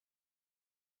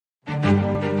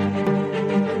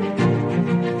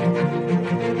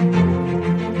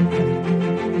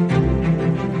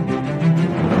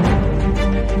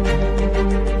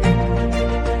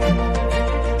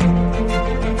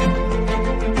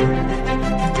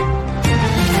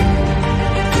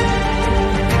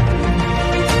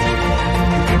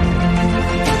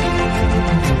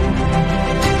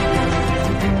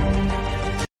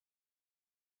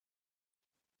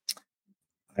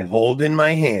hold in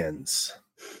my hands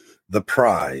the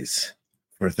prize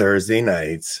for Thursday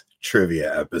night's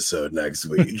trivia episode next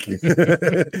week.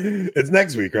 It's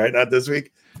next week, right? Not this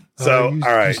week. So,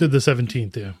 all right. You said the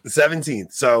 17th, yeah. The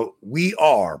 17th. So we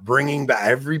are bringing back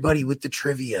everybody with the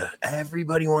trivia.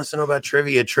 Everybody wants to know about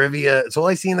trivia. It's all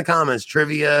I see in the comments.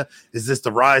 Trivia. Is this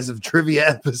the rise of trivia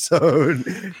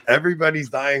episode? Everybody's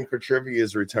dying for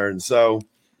trivia's return. So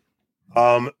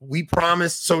we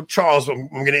promised. So Charles, I'm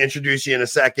going to introduce you in a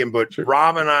second, but sure.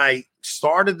 Rob and I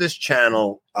started this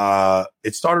channel.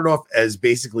 It started off as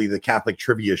basically the Catholic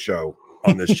trivia show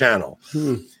on this channel.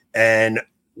 And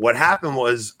what happened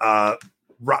was I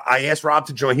asked Rob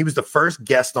to join. He was the first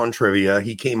guest on trivia.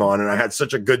 He came on and I had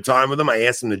such a good time with him. I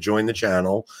asked him to join the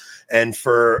channel. And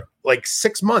for like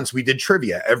 6 months, we did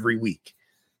trivia every week.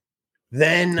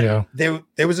 Then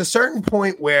there was a certain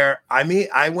point where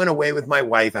I went away with my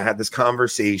wife. I had this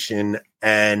conversation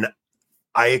and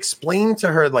I explained to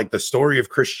her like the story of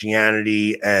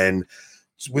Christianity and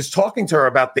was talking to her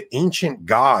about the ancient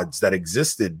gods that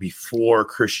existed before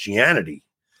Christianity.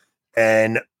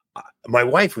 And my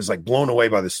wife was like blown away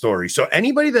by the story. So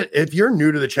anybody if you're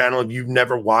new to the channel, if you've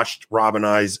never watched Rob and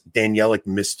I's Danielic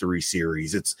Mystery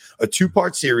series, it's a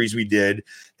 2-part series we did.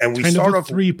 And we start off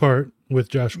 3-part with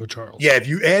Joshua Charles. Yeah. If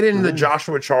you add in the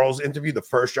Joshua Charles interview, the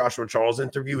first Joshua Charles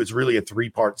interview, it's really a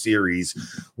 3-part series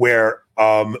where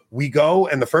we go.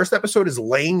 And the first episode is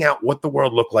laying out what the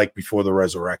world looked like before the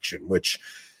resurrection, which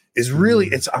is really,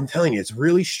 I'm telling you, it's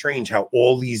really strange how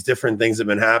all these different things have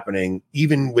been happening,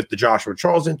 even with the Joshua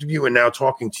Charles interview and now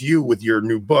talking to you with your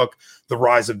new book, The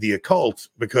Rise of the Occult,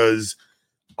 because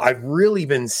I've really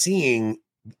been seeing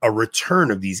a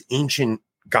return of these ancient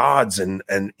gods and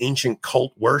ancient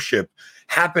cult worship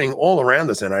happening all around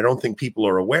us. And I don't think people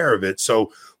are aware of it.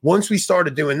 So once we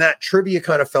started doing that, trivia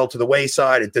kind of fell to the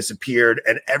wayside. It disappeared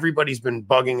and everybody's been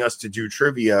bugging us to do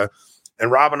trivia. And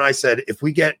Rob and I said, if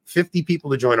we get 50 people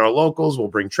to join our locals, we'll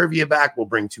bring trivia back. We'll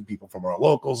bring 2 people from our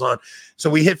locals on. So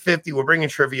we hit 50. We're bringing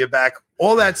trivia back.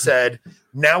 All that said,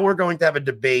 now we're going to have a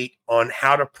debate on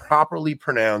how to properly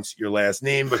pronounce your last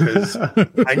name, because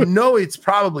I know it's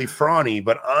probably Fraune,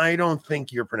 but I don't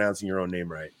think you're pronouncing your own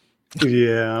name right.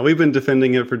 Yeah, we've been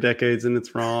defending it for decades and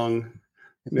it's wrong.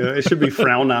 It should be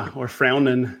Fraune or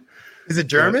Fraunen. Is it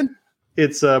German?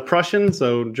 It's Prussian,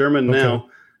 so German now.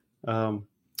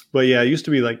 But yeah, it used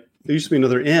to be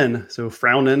another N, so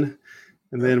Fraunen.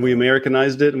 And then we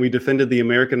Americanized it and we defended the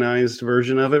Americanized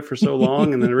version of it for so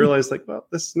long. And then I realized well,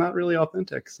 this is not really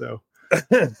authentic. So,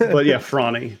 but yeah,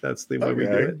 Fraune, that's the way we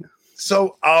do it.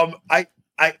 So, all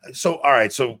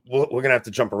right. So we're going to have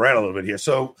to jump around a little bit here.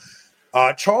 So,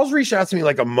 Charles reached out to me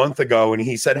like a month ago and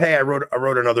he said, hey, I wrote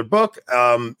another book.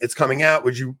 It's coming out.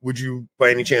 Would you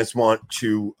by any chance want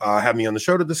to have me on the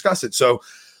show to discuss it? So,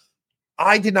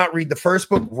 I did not read the first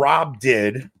book. Rob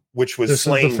did, which was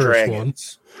Slaying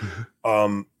Dragons.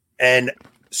 And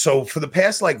so for the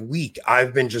past week,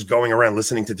 I've been just going around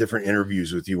listening to different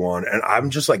interviews with you on, and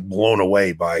I'm just blown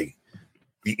away by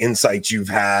the insights you've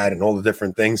had and all the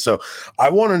different things. So I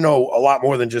want to know a lot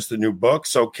more than just the new book.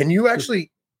 So can you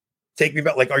actually take me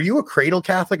back? Are you a cradle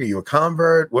Catholic? Are you a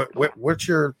convert? What's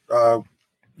your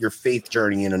faith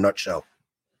journey in a nutshell?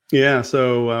 Yeah.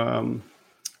 So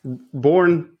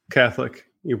born Catholic,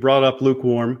 you brought up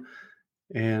lukewarm,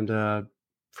 and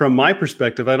from my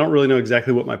perspective, I don't really know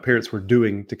exactly what my parents were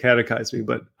doing to catechize me,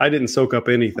 but I didn't soak up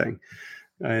anything.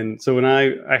 And so when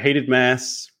I hated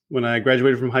Mass, when I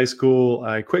graduated from high school,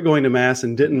 I quit going to Mass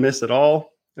and didn't miss at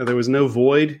all. There was no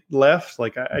void left.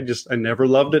 I never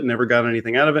loved it, never got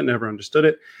anything out of it, never understood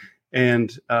it,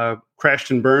 and crashed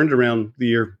and burned around the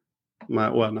year.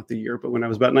 Not the year, but when I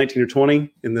was about 19 or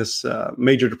 20 in this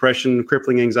major depression,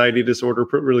 crippling anxiety disorder,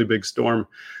 really big storm,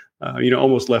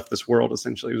 almost left this world,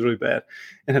 essentially. It was really bad,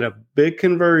 and had a big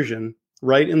conversion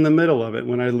right in the middle of it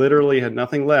when I literally had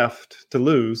nothing left to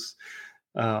lose,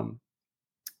 and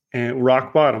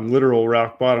rock bottom, literal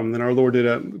rock bottom. Then our Lord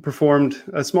performed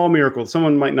a small miracle.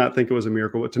 Someone might not think it was a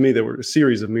miracle, but to me, there were a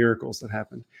series of miracles that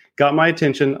happened. Got my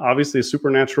attention, obviously a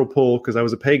supernatural pull because I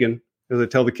was a pagan. As I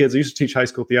tell the kids, I used to teach high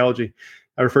school theology.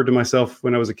 I referred to myself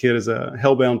when I was a kid as a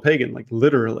hellbound pagan,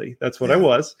 literally. That's what I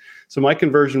was. So my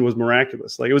conversion was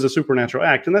miraculous. It was a supernatural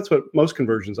act, and that's what most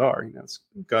conversions are. It's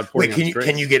God pouring out His grace.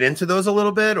 Can you get into those a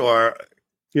little bit, or?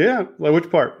 Yeah,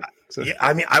 which part? So. Yeah,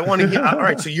 I want to get. All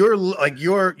right, so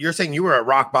you're saying you were at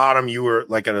rock bottom. You were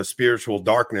in a spiritual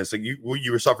darkness. You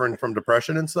were suffering from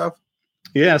depression and stuff.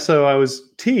 Yeah, so I was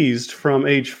teased from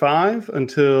age 5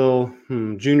 until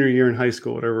junior year in high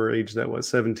school, whatever age that was,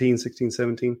 16,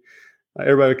 17.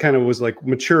 everybody kind of was like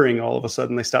maturing all of a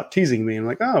sudden. They stopped teasing me. I'm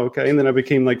like, oh, okay. And then I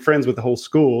became like friends with the whole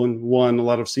school and won a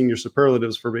lot of senior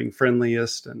superlatives for being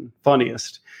friendliest and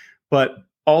funniest. But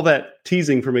all that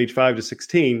teasing from age 5 to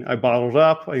 16, I bottled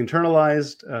up, I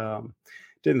internalized,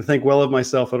 didn't think well of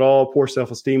myself at all, poor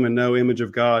self-esteem and no image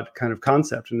of God kind of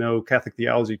concept and no Catholic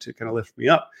theology to kind of lift me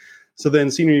up. So then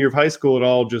senior year of high school, it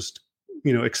all just,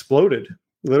 exploded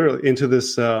literally into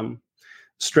this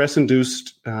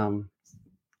stress-induced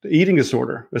eating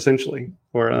disorder, essentially,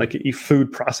 or like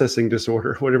food processing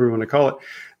disorder, whatever you want to call it.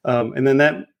 And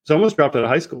then so I almost dropped out of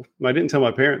high school. I didn't tell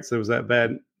my parents it was that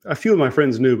bad. A few of my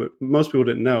friends knew, but most people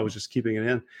didn't know. I was just keeping it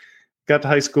in. Got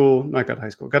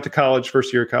to college,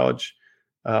 first year of college.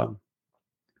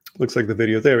 Looks like the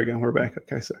video. There we go. We're back.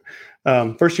 Okay.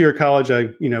 So, first year of college, I,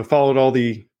 followed all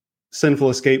the sinful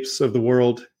escapes of the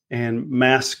world and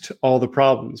masked all the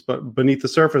problems. But beneath the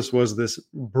surface was this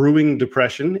brewing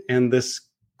depression, and this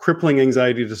crippling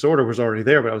anxiety disorder was already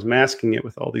there, but I was masking it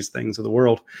with all these things of the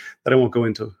world that I won't go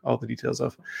into all the details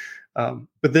of.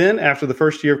 But then after the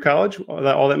first year of college,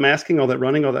 all that masking, all that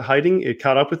running, all that hiding, it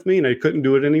caught up with me and I couldn't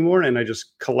do it anymore. And I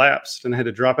just collapsed and I had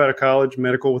to drop out of college,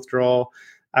 medical withdrawal.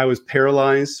 I was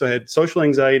paralyzed. So I had social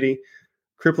anxiety,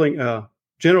 crippling,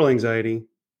 general anxiety,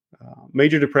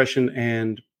 major depression,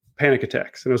 and panic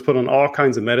attacks. And I was put on all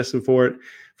kinds of medicine for it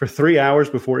for 3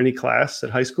 hours before any class at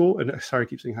high school. And sorry, I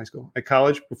keep saying high school. At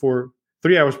college,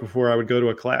 3 hours before I would go to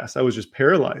a class, I was just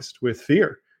paralyzed with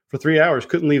fear for 3 hours.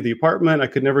 Couldn't leave the apartment. I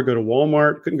could never go to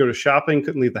Walmart. Couldn't go to shopping.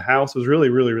 Couldn't leave the house. It was really,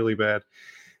 really, really bad.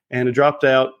 And I dropped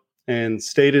out and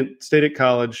stayed at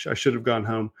college. I should have gone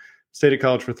home. Stayed at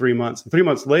college for 3 months. And 3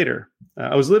 months later,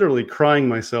 I was literally crying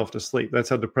myself to sleep. That's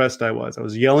how depressed I was. I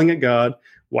was yelling at God,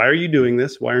 why are you doing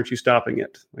this? Why aren't you stopping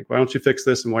it? Like, why don't you fix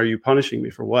this? And why are you punishing me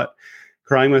for what?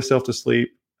 Crying myself to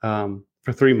sleep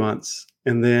for 3 months.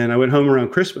 And then I went home around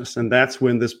Christmas. And that's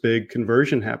when this big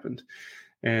conversion happened.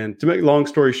 And to make a long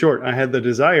story short, I had the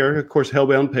desire, of course,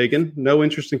 hellbound pagan, no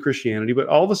interest in Christianity, but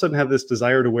all of a sudden had this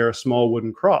desire to wear a small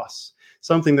wooden cross,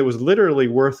 something that was literally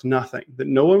worth nothing, that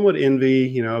no one would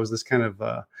envy. I was this kind of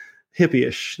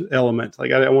hippie-ish element.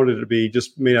 Like I wanted it to be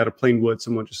just made out of plain wood.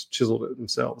 Someone just chiseled it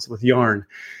themselves with yarn.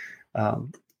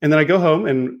 And then I go home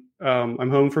and I'm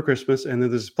home for Christmas. And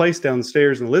then there's this place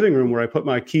downstairs in the living room where I put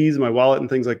my keys, my wallet and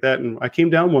things like that. And I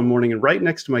came down one morning and right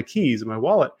next to my keys and my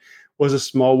wallet was a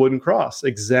small wooden cross,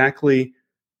 exactly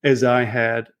as I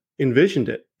had envisioned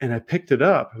it. And I picked it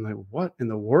up. I'm like, what in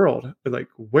the world? Like,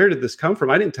 where did this come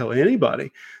from? I didn't tell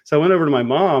anybody. So I went over to my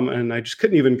mom and I just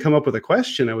couldn't even come up with a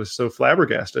question. I was so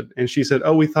flabbergasted. And she said,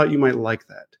 oh, we thought you might like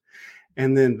that.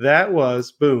 And then that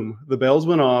was, boom, the bells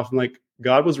went off. I'm like,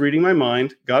 God was reading my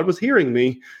mind. God was hearing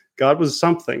me. God was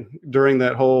something during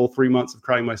that whole 3 months of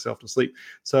crying myself to sleep.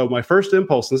 So my first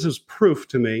impulse, and this is proof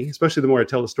to me, especially the more I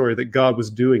tell the story, that God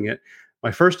was doing it.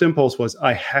 My first impulse was,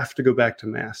 I have to go back to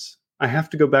Mass. I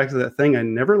have to go back to that thing I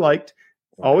never liked,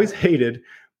 always hated,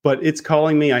 but it's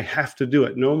calling me. I have to do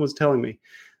it. No one was telling me.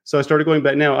 So I started going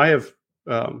back. Now I have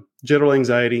general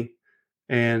anxiety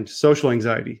and social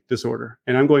anxiety disorder,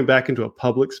 and I'm going back into a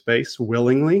public space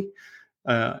willingly.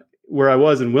 Where I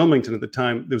was in Wilmington at the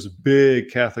time, there was a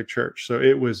big Catholic church. So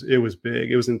it was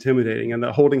big. It was intimidating. And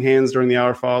the holding hands during the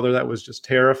Our Father, that was just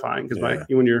terrifying because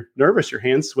when you're nervous, your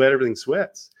hands sweat, everything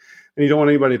sweats, and you don't want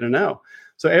anybody to know.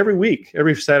 So every week,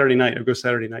 every Saturday night, I'd go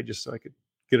Saturday night just so I could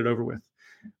get it over with.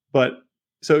 But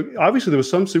so obviously there was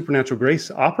some supernatural grace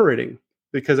operating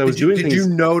because I was doing things. Did you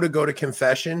know to go to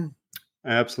confession?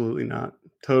 Absolutely not.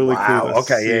 Totally wow. Clueless.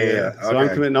 Okay. Yeah. So I'm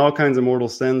committing all kinds of mortal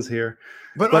sins here.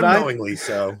 But unknowingly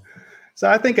so. So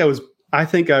I think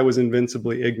I was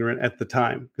invincibly ignorant at the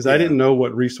time because I didn't know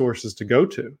what resources to go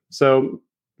to. So,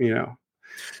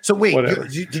 So wait, whatever.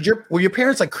 were your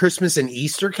parents like Christmas and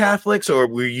Easter Catholics, or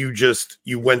were you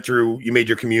went through, you made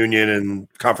your communion and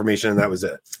confirmation and that was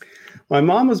it? My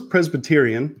mom was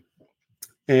Presbyterian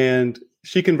and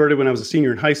she converted when I was a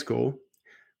senior in high school.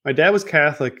 My dad was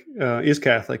Catholic, is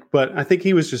Catholic, but I think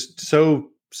he was just so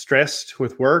stressed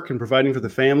with work and providing for the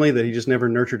family that he just never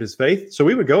nurtured his faith. So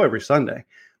we would go every Sunday.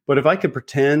 But if I could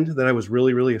pretend that I was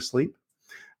really, really asleep,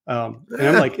 and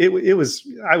I'm like, I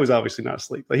was obviously not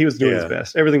asleep, but he was doing his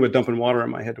best. Everything but dumping water on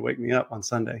my head to wake me up on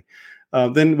Sunday.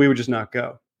 Then we would just not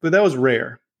go. But that was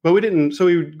rare. But we didn't. So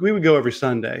we would go every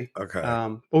Sunday. Okay.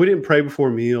 But we didn't pray before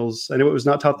meals. I knew it was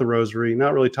not taught the rosary,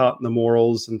 not really taught the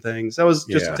morals and things. That was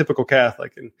just a typical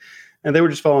Catholic. And they were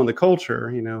just following the culture,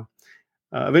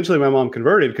 Eventually, my mom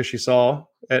converted because she saw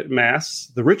at Mass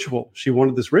the ritual. She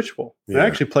wanted this ritual. It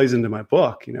actually plays into my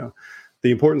book,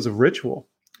 the importance of ritual.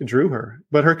 It drew her.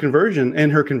 But her conversion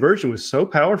was so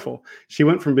powerful. She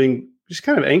went from just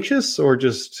kind of anxious or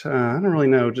just, I don't really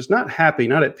know, just not happy,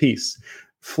 not at peace.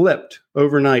 Flipped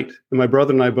overnight. And my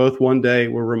brother and I both one day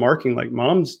were remarking, like,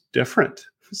 Mom's different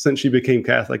since she became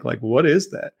Catholic. Like, what is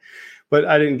that? But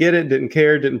I didn't get it, didn't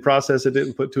care, didn't process it,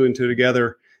 didn't put two and two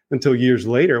together until years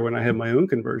later when I had my own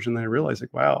conversion. Then I realized,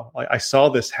 like, wow, I saw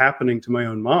this happening to my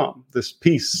own mom, this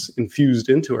peace infused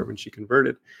into her when she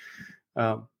converted.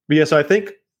 But yeah, so I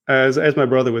think, as my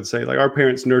brother would say, like, our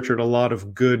parents nurtured a lot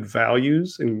of good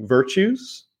values and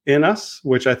virtues in us,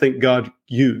 which I think God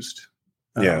used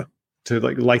to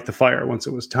like light the fire once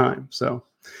it was time. So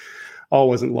all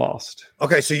wasn't lost.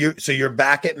 Okay, so you're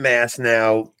back at Mass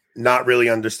now, not really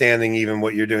understanding even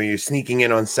what you're doing. You're sneaking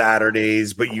in on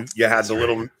Saturdays, but you had the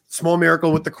little small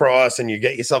miracle with the cross, and you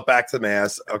get yourself back to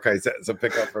Mass. Okay, so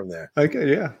pick up from there.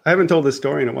 Okay, yeah, I haven't told this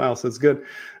story in a while, so it's good.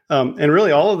 And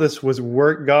really, all of this was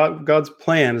work. God's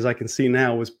plan, as I can see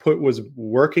now, was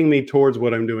working me towards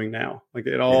what I'm doing now. Like,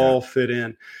 it all fit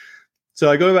in. So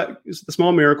I go back. It's the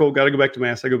small miracle. Got to go back to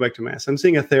Mass. I go back to Mass. I'm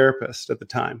seeing a therapist at the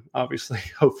time. Obviously,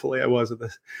 hopefully, I was at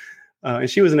this. And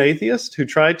she was an atheist who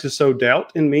tried to sow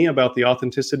doubt in me about the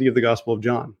authenticity of the Gospel of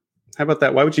John. How about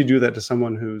that? Why would you do that to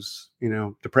someone who's,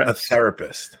 depressed? A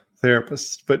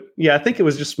therapist. But yeah, I think it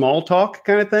was just small talk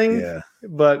kind of thing. Yeah.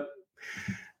 But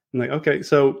I'm like, okay,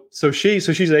 so she's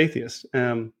an atheist.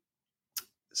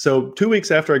 So 2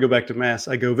 weeks after I go back to Mass,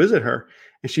 I go visit her,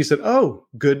 and she said, "Oh,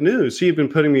 good news. She had been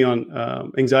putting me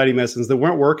on anxiety medicines that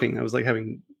weren't working. I was like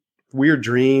having weird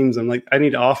dreams. I'm like, I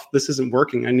need off. This isn't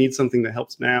working. I need something that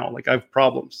helps now. Like, I have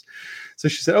problems." So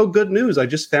she said, "Oh, good news. I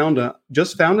just found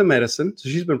a medicine." So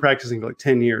she's been practicing for like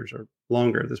 10 years or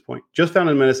longer at this point. Just found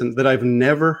a medicine that I've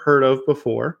never heard of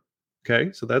before.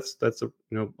 Okay. So that's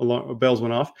bells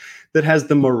went off. That has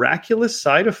the miraculous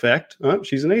side effect.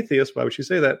 She's an atheist. Why would she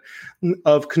say that?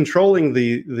 Of controlling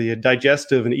the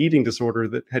digestive and eating disorder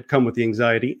that had come with the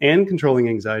anxiety, and controlling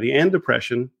anxiety and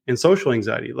depression and social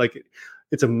anxiety. Like,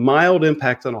 it's a mild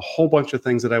impact on a whole bunch of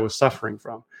things that I was suffering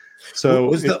from. So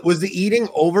was the eating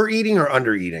overeating or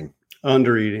undereating?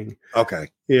 Undereating. Okay.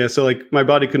 Yeah. So like, my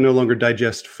body could no longer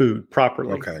digest food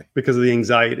properly because of the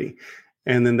anxiety.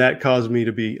 And then that caused me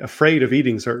to be afraid of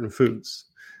eating certain foods,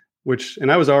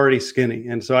 and I was already skinny.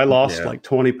 And so I lost like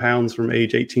 20 pounds from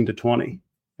age 18 to 20.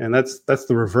 And that's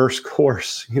the reverse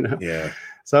course, Yeah.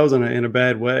 So I was in a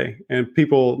bad way. And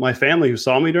people, my family who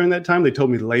saw me during that time, they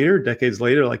told me later, decades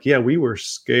later, like, yeah, we were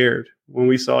scared when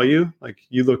we saw you. Like,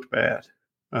 you looked bad.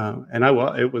 And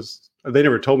they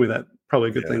never told me that. Probably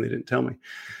a good thing they didn't tell me.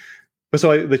 But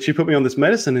so she put me on this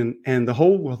medicine, and the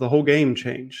whole game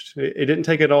changed. It didn't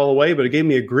take it all away, but it gave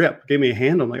me a grip, gave me a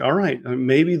handle. I'm like, all right,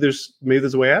 maybe there's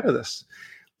a way out of this.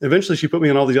 Eventually, she put me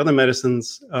on all these other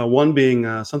medicines. One being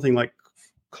something like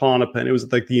Klonopin. It was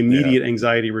like the immediate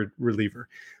anxiety reliever.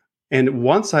 And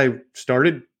once I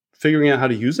started figuring out how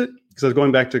to use it, because I was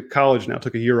going back to college now,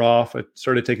 took a year off. I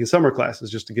started taking summer classes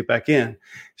just to get back in.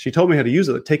 She told me how to use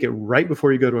it. Take it right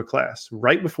before you go to a class,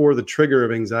 right before the trigger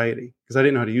of anxiety, because I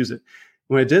didn't know how to use it.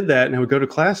 When I did that and I would go to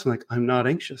class, I'm like, I'm not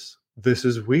anxious. This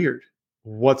is weird.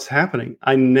 What's happening?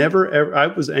 I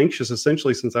was anxious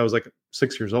essentially since I was like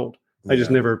 6 years old. I just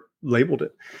never labeled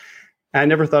it. I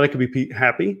never thought I could be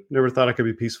happy. Never thought I could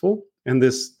be peaceful. And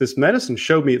this medicine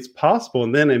showed me it's possible.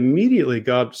 And then immediately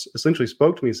God essentially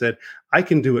spoke to me and said, I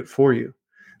can do it for you.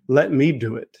 Let me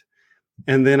do it.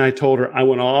 And then I told her I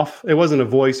went off. It wasn't a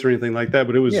voice or anything like that,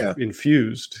 but it was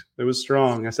infused. It was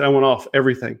strong. I said, I went off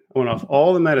everything. I went off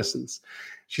all the medicines.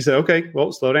 She said, okay,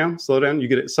 well, slow down. You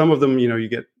get it. Some of them, you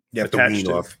get attached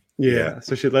to. Off. Yeah.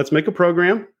 So she said, let's make a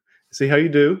program, see how you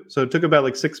do. So it took about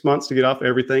like 6 months to get off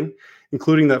everything,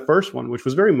 including that first one, which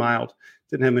was very mild.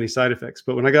 Didn't have many side effects.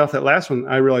 But when I got off that last one,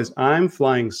 I realized I'm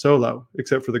flying solo,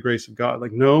 except for the grace of God,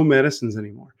 like no medicines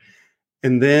anymore.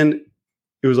 And then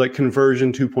it was like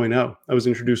conversion 2.0. I was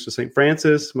introduced to St.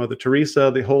 Francis, Mother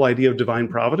Teresa, the whole idea of divine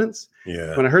providence.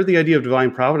 Yeah. When I heard the idea of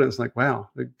divine providence, like, wow,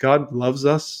 God loves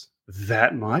us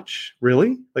that much?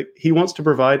 Really? Like, he wants to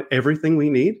provide everything we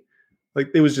need? Like,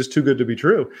 it was just too good to be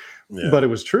true. Yeah. But it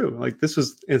was true. Like,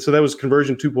 and so that was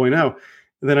conversion 2.0.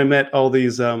 And then I met all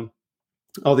these, I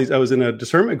was in a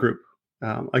discernment group.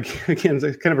 Again,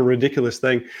 it's kind of a ridiculous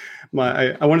thing.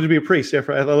 I wanted to be a priest. Yeah,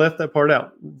 I left that part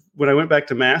out. When I went back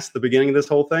to Mass, the beginning of this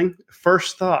whole thing,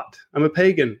 first thought, I'm a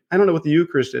pagan. I don't know what the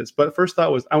Eucharist is, but first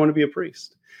thought was, I want to be a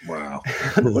priest. Wow.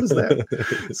 What is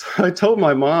that? So I told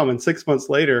my mom, and 6 months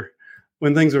later,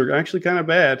 when things were actually kind of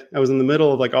bad, I was in the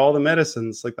middle of like all the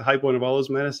medicines, like the high point of all those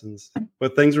medicines,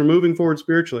 but things were moving forward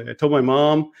spiritually. I told my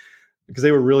mom, because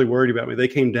they were really worried about me. They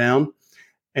came down,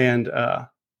 and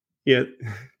Yeah,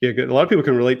 yeah, good. A lot of people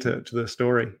can relate to the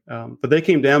story, but they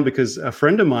came down because a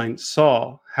friend of mine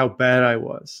saw how bad I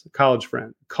was. A college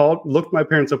friend looked my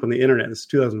parents up on the internet. This is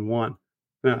 2001,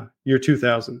 year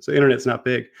 2000. So internet's not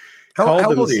big. How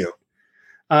old are you?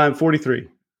 I'm 43.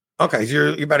 Okay, so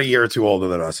you're about a year or two older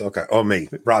than us. Okay, oh me,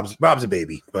 Rob's a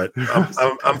baby, but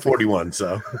I'm 41,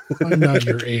 so I'm not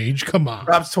your age. Come on,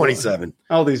 Rob's 27.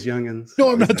 All these youngins.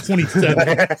 No, I'm not 27.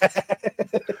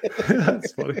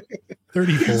 That's funny.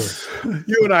 34.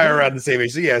 You and I are around the same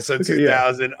age. So yeah, so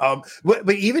 2000. Yeah.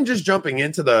 But even just jumping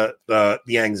into the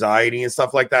anxiety and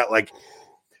stuff like that, like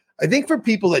I think for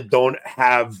people that don't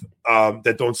have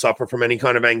that don't suffer from any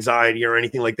kind of anxiety or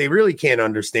anything, like they really can't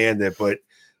understand it, but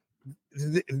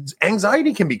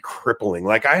anxiety can be crippling.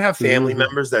 Like I have family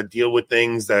members that deal with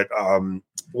things that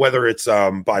whether it's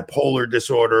bipolar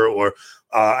disorder or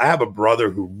I have a brother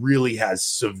who really has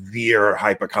severe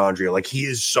hypochondria. Like he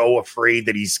is so afraid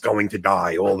that he's going to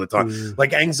die all the time.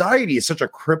 Like anxiety is such a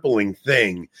crippling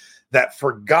thing that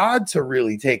for God to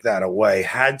really take that away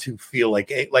had to feel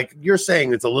like you're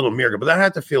saying it's a little miracle, but that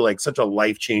had to feel like such a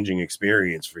life-changing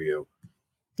experience for you.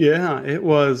 Yeah, it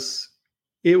was.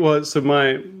 So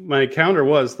my counter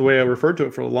was, the way I referred to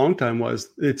it for a long time was,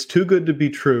 it's too good to be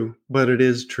true, but it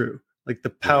is true. Like the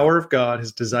power of God,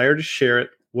 his desire to share it,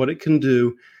 what it can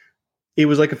do. It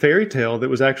was like a fairy tale that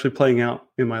was actually playing out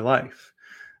in my life.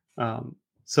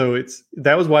 So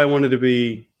that was why I wanted to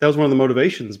be, that was one of the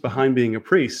motivations behind being a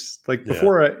priest. Like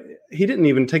before, he didn't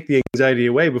even take the anxiety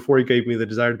away before he gave me the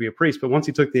desire to be a priest. But once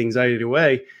he took the anxiety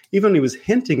away, even when he was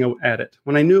hinting at it,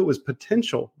 when I knew it was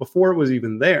potential before it was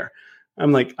even there,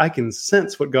 I'm like, I can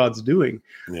sense what God's doing.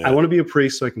 Yeah. I want to be a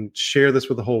priest so I can share this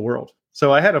with the whole world.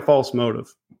 So I had a false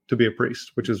motive to be a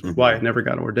priest, which is why I never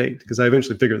got ordained, because I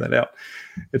eventually figured that out.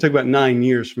 It took about 9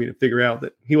 years for me to figure out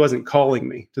that he wasn't calling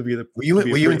me to be the. Were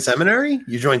you in seminary?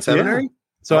 You joined seminary? Yeah.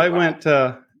 So I went.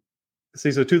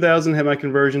 So 2000 had my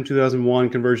conversion. 2001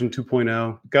 conversion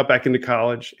 2.0. Got back into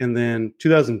college, and then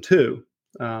 2002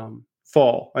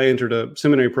 fall, I entered a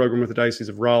seminary program with the Diocese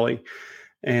of Raleigh,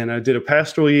 and I did a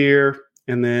pastoral year.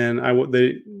 And then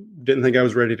they didn't think I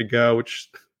was ready to go, which,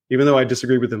 even though I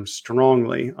disagreed with them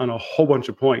strongly on a whole bunch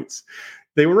of points,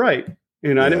 they were right.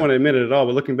 And I didn't want to admit it at all,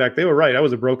 but looking back, they were right. I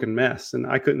was a broken mess and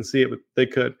I couldn't see it, but they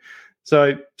could. So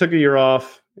I took a year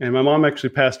off, and my mom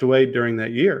actually passed away during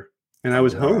that year. And I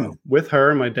was home with her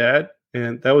and my dad.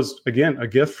 And that was, again, a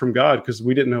gift from God, because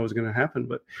we didn't know it was going to happen.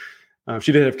 But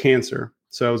she did have cancer.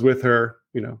 So I was with her,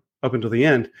 up until the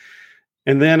end.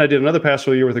 And then I did another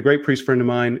pastoral year with a great priest friend of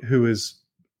mine who is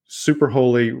super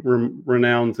holy,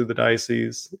 renowned through the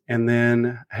diocese, and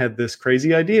then had this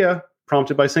crazy idea,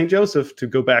 prompted by St. Joseph, to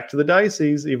go back to the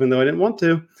diocese, even though I didn't want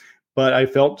to. But I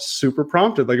felt super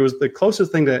prompted. Like it was the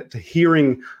closest thing to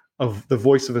hearing of the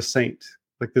voice of a saint,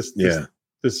 like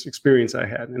this experience I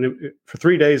had. And for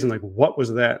 3 days, I'm like, what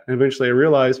was that? And eventually I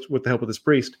realized, with the help of this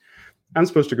priest, I'm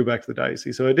supposed to go back to the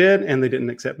diocese. So I did, and they didn't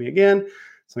accept me again.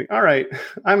 So I'm like, all right,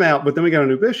 I'm out. But then we got a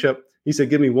new bishop. He said,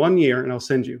 give me 1 year and I'll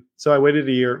send you. So I waited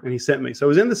a year and he sent me. So I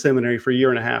was in the seminary for a year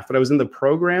and a half, but I was in the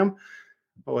program.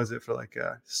 What was it, for like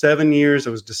 7 years?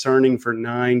 I was discerning for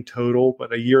 9 total,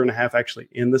 but a year and a half actually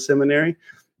in the seminary.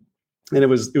 And it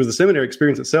was the seminary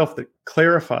experience itself that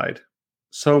clarified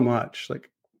so much, like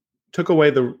took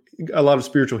away a lot of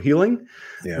spiritual healing,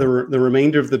 the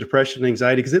remainder of the depression and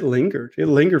anxiety, because it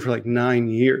lingered for like 9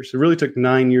 years. It really took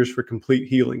 9 years for complete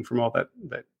healing from all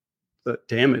that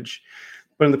damage.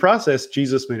 But in the process,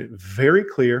 Jesus made it very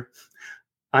clear,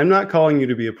 I'm not calling you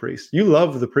to be a priest. You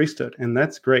love the priesthood, and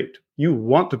that's great. You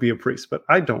want to be a priest, but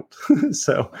I don't.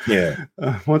 So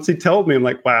once he told me, I'm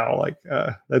like, wow,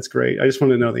 that's great. I just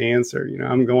want to know the answer.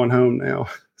 I'm going home now.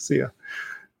 See ya.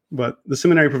 But the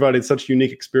seminary provided such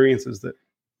unique experiences that,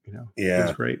 it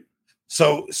was great.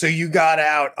 So you got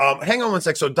out. Hang on one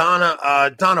sec. So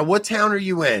Donna, what town are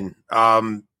you in?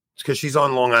 Because she's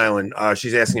on Long Island.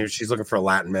 She's asking if she's looking for a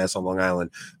Latin mass on Long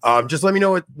Island. Just let me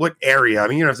know what area. I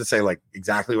mean, you don't have to say like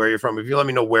exactly where you're from. If you let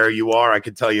me know where you are, I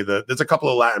could tell you there's a couple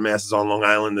of Latin masses on Long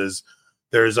Island.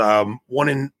 There's one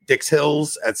in Dix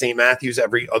Hills at St. Matthew's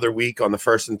every other week on the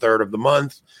 1st and 3rd of the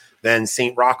month. Then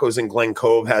St. Rocco's in Glen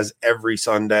Cove has every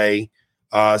Sunday.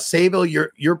 Sayville,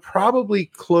 you're probably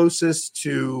closest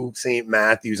to St.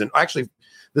 Matthew's, and actually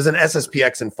there's an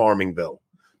SSPX in Farmingville.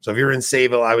 So if you're in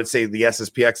Sayville, I would say the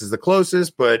SSPX is the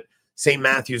closest, but St.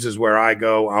 Matthew's is where I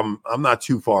go. I'm not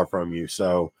too far from you.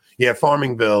 So yeah,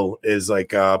 Farmingville is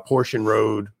like Portion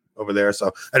Road over there.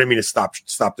 So I didn't mean to stop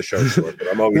the show short, but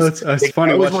I'm always it's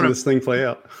funny watching this thing play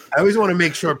out. I always want to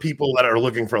make sure people that are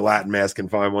looking for Latin mass can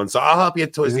find one. So I'll help you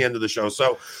towards the end of the show.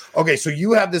 So okay, so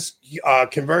you have this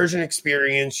conversion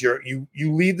experience. You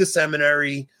leave the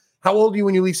seminary. How old are you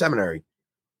when you leave seminary?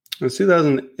 It was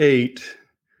 2008.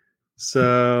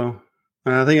 So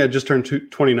I think I just turned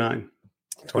 29.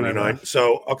 29.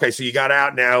 So, okay. So you got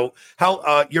out now.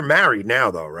 How, you're married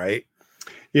now though, right?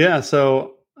 Yeah.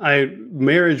 So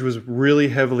marriage was really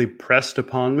heavily pressed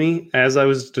upon me as I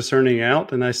was discerning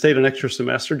out. And I stayed an extra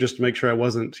semester just to make sure I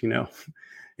wasn't,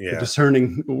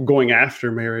 discerning, going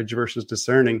after marriage versus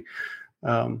discerning.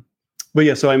 But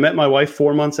yeah, so I met my wife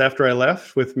 4 months after I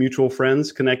left with mutual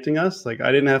friends connecting us. Like I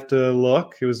didn't have to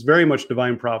look. It was very much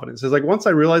divine providence. It's like once I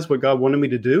realized what God wanted me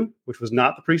to do, which was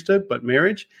not the priesthood, but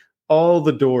marriage, all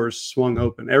the doors swung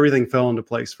open. Everything fell into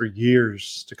place for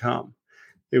years to come.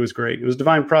 It was great. It was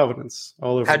divine providence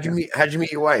all over. How'd you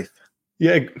meet your wife?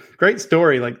 Yeah, great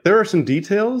story. Like there are some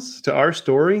details to our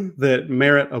story that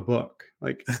merit a book.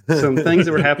 Like some things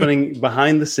that were happening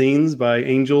behind the scenes by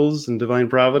angels and divine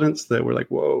providence that were like,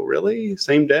 whoa, really?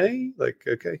 Same day? Like,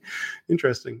 okay,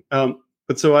 interesting.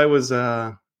 But so I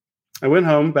went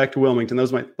home back to Wilmington.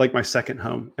 That was my second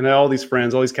home. And I had all these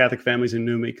friends, all these Catholic families who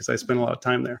knew me because I spent a lot of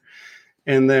time there.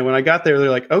 And then when I got there, they're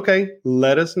like, okay,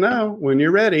 let us know when you're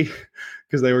ready.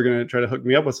 Because they were going to try to hook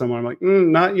me up with someone. I'm like,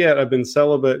 not yet. I've been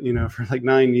celibate, for like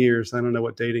 9 years. I don't know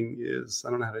what dating is.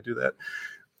 I don't know how to do that.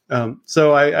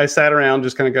 So I sat around,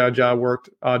 just kind of got a job, worked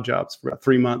odd jobs for about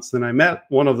 3 months. Then I met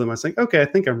one of them. I was like, okay, I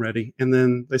think I'm ready. And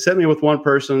then they set me with one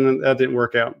person, and that didn't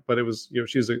work out. But it was,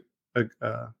 she's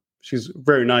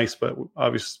very nice, but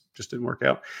obviously just didn't work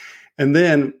out. And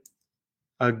then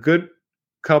a good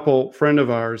couple friend of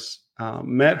ours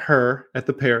met her at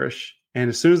the parish. And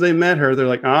as soon as they met her, they're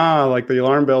like, like the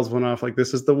alarm bells went off. Like,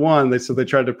 this is the one. So they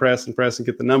tried to press and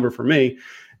get the number for me.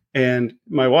 And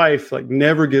my wife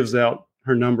never gives out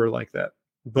her number like that.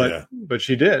 But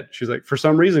she did. She's like, for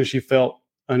some reason, she felt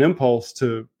an impulse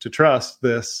to trust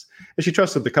this. And she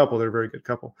trusted the couple. They're a very good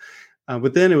couple.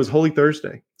 But then it was Holy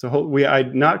Thursday. So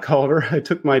I'd not called her. I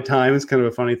took my time. It's kind of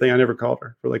a funny thing. I never called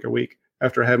her for like a week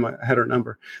after I had her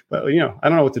number. But, I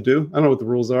don't know what to do. I don't know what the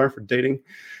rules are for dating.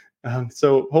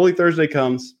 So Holy Thursday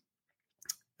comes.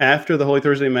 After the Holy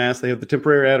Thursday Mass, they have the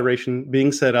temporary adoration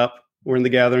being set up. We're in the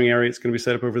gathering area. It's going to be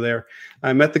set up over there.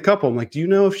 I met the couple. I'm like, do you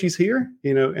know if she's here?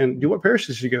 And what parish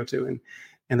does she go to?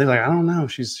 And they're like, I don't know.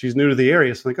 She's new to the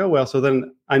area. So I'm like, oh, well. So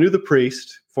then I knew the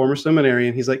priest, former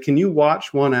seminarian. He's like, can you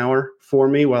watch 1 hour for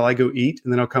me while I go eat?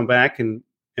 And then I'll come back and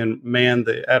man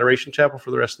the adoration chapel for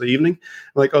the rest of the evening.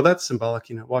 I'm like, oh, that's symbolic.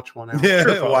 Watch 1 hour. Yeah,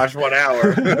 sure, watch 1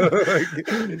 hour.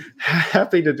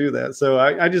 Happy to do that. So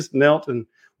I just knelt and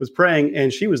was praying,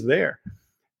 and she was there.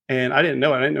 And I didn't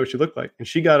know. I didn't know what she looked like. And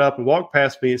she got up and walked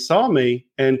past me and saw me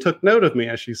and took note of me,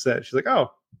 as she said. She's like,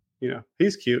 oh,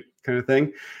 he's cute, kind of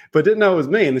thing. But didn't know it was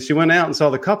me. And then she went out and saw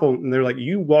the couple, and they're like,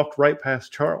 you walked right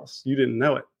past Charles. You didn't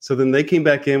know it. So then they came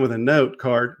back in with a note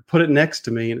card, put it next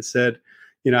to me, and it said,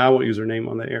 I won't use her name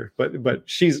on the air, but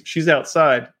she's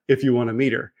outside if you want to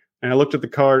meet her. And I looked at the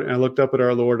card and I looked up at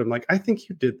our Lord. I'm like, I think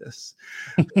you did this.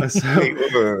 Wait,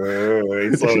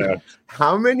 slow down.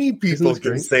 How many people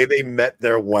can say they met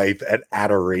their wife at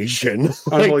adoration?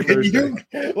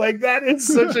 That is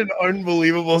such an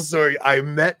unbelievable story. I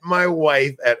met my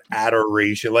wife at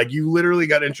adoration. Like, you literally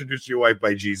got introduced to your wife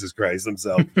by Jesus Christ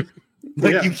himself.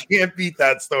 You can't beat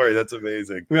that story. That's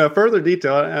amazing. Yeah, further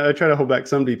detail. I try to hold back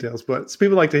some details, but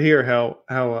people like to hear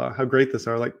how great this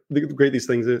are, like great these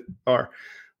things are.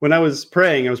 When I was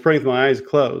praying with my eyes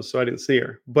closed, so I didn't see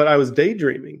her. But I was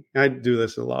daydreaming. I do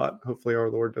this a lot. Hopefully our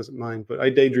Lord doesn't mind, but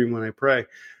I daydream when I pray.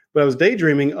 But I was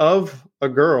daydreaming of a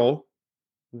girl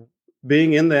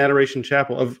being in the adoration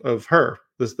chapel of her,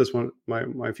 this one,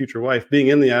 my future wife, being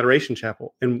in the adoration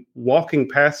chapel and walking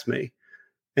past me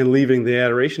and leaving the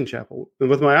adoration chapel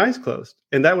with my eyes closed.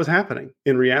 And that was happening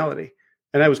in reality.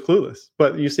 And I was clueless.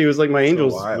 But you see, it was like my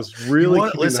angels was really...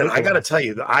 Listen, I got to tell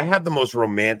you, I have the most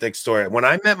romantic story. When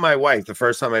I met my wife, the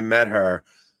first time I met her,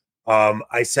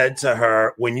 I said to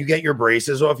her, when you get your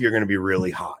braces off, you're going to be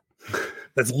really hot.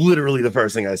 That's literally the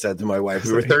first thing I said to my wife.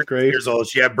 We were 13 years old.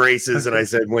 She had braces. And I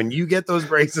said, when you get those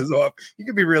braces off, you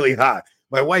can be really hot.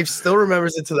 My wife still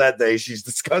remembers it to that day. She's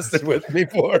disgusted with me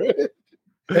for it.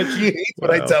 And she hates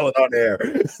when I tell it on air.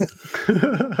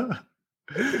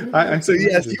 So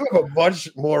yes, you have a much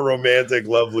more romantic,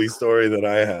 lovely story than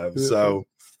I have. So,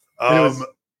 go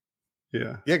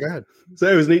ahead.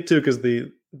 So it was neat too because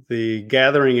the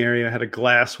gathering area had a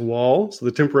glass wall, so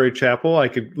the temporary chapel. I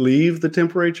could leave the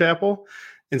temporary chapel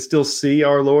and still see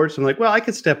our Lord. So I'm like, well, I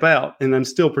could step out and I'm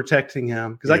still protecting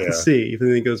him because I can see if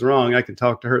anything goes wrong. I can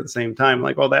talk to her at the same time. I'm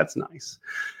like, well, that's nice.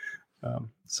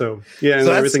 So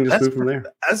everything just moved from there.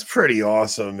 That's pretty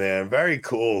awesome, man. Very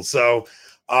cool. So,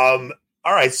 all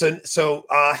right. So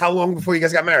how long before you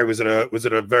guys got married? Was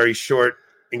it a very short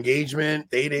engagement,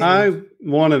 dating? I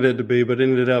wanted it to be, but it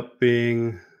ended up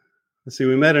being, let's see,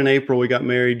 we met in April. We got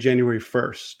married January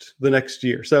 1st, the next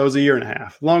year. So it was a year and a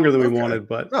half, longer than we wanted.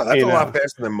 But no, that's a lot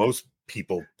faster than most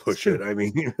people push it. I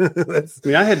mean,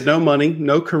 I had no money,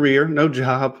 no career, no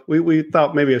job. We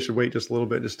thought maybe I should wait just a little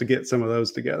bit just to get some of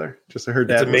those together. Just to her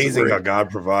dad. It's amazing how God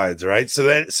provides, right?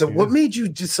 So what made you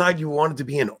decide you wanted to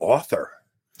be an author?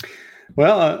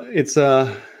 Well,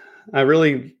 I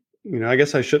really, I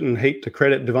guess I shouldn't hate to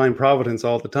credit divine providence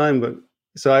all the time, but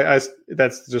so I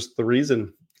that's just the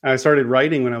reason. I started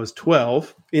writing when I was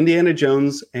 12, Indiana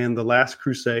Jones and the Last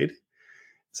Crusade.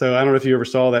 So I don't know if you ever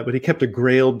saw that, but he kept a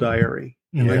Grail diary.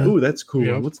 And like, ooh, that's cool.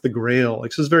 Yeah. What's the Grail?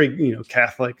 Like, so it's very,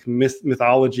 Catholic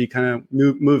mythology kind of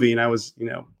movie. And I was,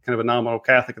 kind of a nominal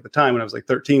Catholic at the time when I was like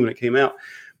 13 when it came out.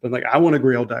 But I'm like, I want a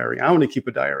Grail diary. I want to keep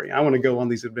a diary. I want to go on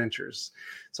these adventures.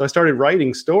 So I started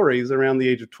writing stories around the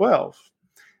age of 12.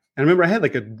 And I remember I had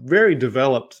like a very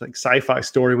developed like sci-fi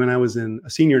story when I was a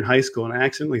senior in high school, and I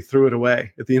accidentally threw it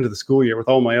away at the end of the school year with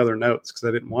all my other notes because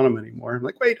I didn't want them anymore. I'm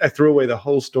like, wait, I threw away the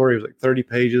whole story. It was like 30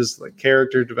 pages, like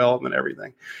character development,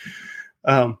 everything.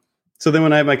 So then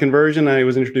when I had my conversion, I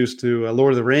was introduced to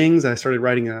Lord of the Rings. I started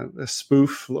writing a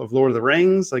spoof of Lord of the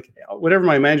Rings. Like whatever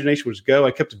my imagination would go,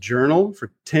 I kept a journal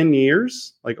for 10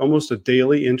 years, like almost a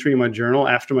daily entry in my journal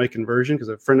after my conversion because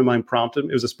a friend of mine prompted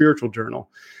me. It was a spiritual journal.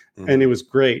 And it was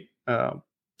great.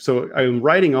 So I'm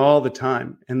writing all the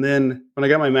time. And then when I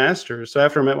got my master's, so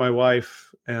after I met my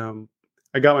wife,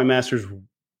 I got my master's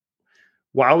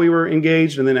while we were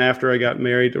engaged. And then after I got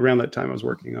married, around that time, I was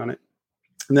working on it.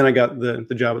 And then I got the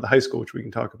job at the high school, which we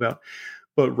can talk about.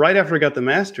 But right after I got the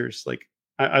master's, like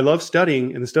I love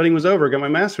studying, and the studying was over. I got my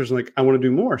master's, and like I want to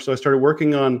do more. So I started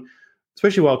working on,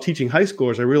 especially while teaching high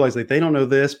schoolers, I realized like they don't know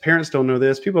this, parents don't know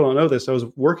this, people don't know this. So I was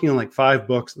working on like 5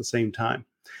 books at the same time.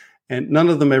 And none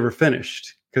of them ever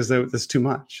finished because that's too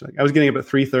much. Like I was getting up at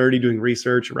 3:30 doing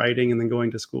research, writing, and then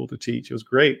going to school to teach. It was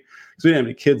great because we didn't have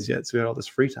any kids yet, so we had all this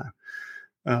free time.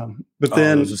 But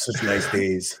then those are such nice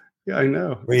days. Yeah, I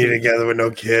know. When you're together with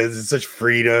no kids, it's such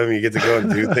freedom. You get to go and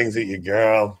do things with your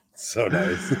girl. It's so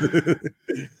nice.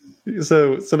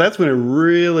 So that's when it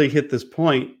really hit this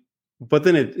point. But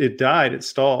then it died. It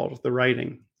stalled the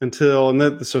writing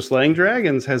until so Slaying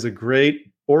Dragons has a great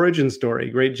origin story,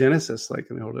 great genesis, like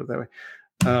in the hold it that way.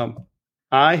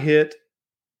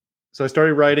 So I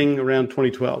started writing around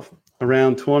 2012.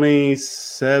 Around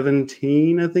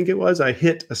 2017, I think it was, I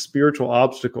hit a spiritual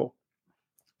obstacle.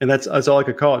 And that's all I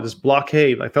could call it, this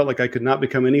blockade. I felt like I could not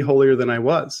become any holier than I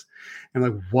was. And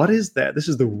I'm like, what is that? This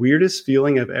is the weirdest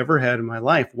feeling I've ever had in my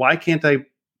life. Why can't I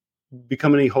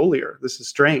become any holier? This is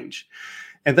strange.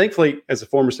 And thankfully, as a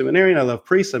former seminarian, I love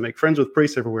priests. I make friends with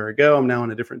priests everywhere I go. I'm now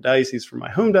in a different diocese from my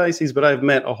home diocese, but I've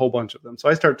met a whole bunch of them. So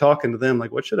I start talking to them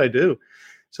like, what should I do?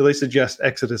 So they suggest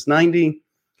Exodus 90,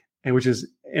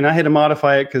 and I had to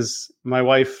modify it because my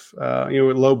wife,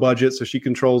 low budget, so she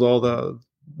controls all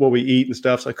what we eat and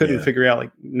stuff. So I couldn't figure out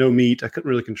like no meat. I couldn't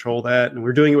really control that. And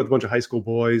we're doing it with a bunch of high school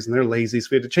boys and they're lazy. So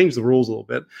we had to change the rules a little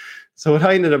bit. So what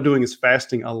I ended up doing is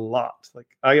fasting a lot. Like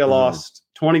I lost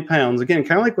 20 pounds again,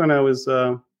 kind of like when I was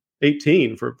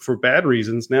 18 for bad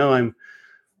reasons. Now I don't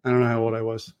know how old I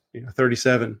was,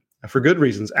 37. For good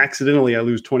reasons. Accidentally, I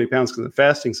lose 20 pounds because I'm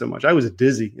fasting so much. I was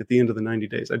dizzy at the end of the 90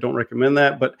 days. I don't recommend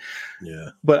that, but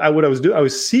what I was doing, I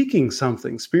was seeking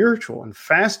something spiritual, and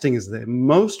fasting is the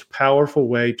most powerful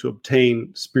way to obtain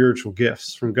spiritual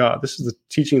gifts from God. This is the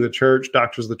teaching of the church,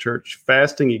 doctors of the church.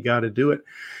 Fasting, you got to do it.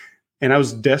 And I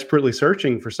was desperately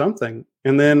searching for something.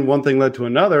 And then one thing led to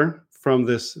another from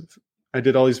this. I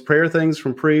did all these prayer things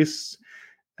from priests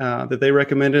that they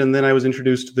recommended. And then I was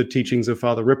introduced to the teachings of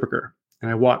Father Ripperger. And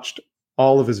I watched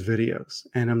all of his videos,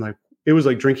 and I'm like, it was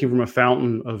like drinking from a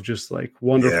fountain of just like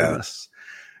wonderfulness.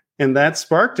 Yeah. And that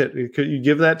sparked it. You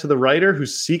give that to the writer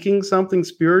who's seeking something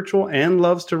spiritual and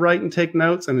loves to write and take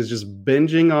notes and is just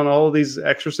binging on all of these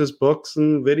exorcist books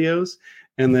and videos.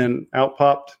 And then out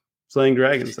popped Slaying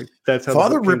Dragons. Like that's how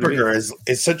Father Ripperger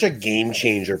is such a game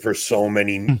changer for so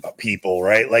many people,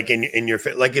 right? Like in your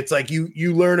like, it's like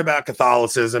you learn about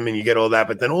Catholicism and you get all that,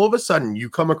 but then all of a sudden you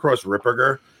come across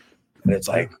Ripperger. And it's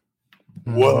like,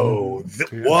 whoa,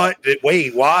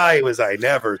 wait, why was I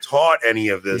never taught any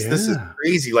of this? Yeah. This is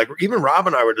crazy. Like even Rob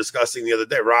and I were discussing the other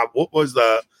day. Rob, what was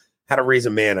How to Raise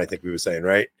a Man? I think we were saying,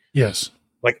 right? Yes.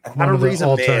 Like How to Raise a Man.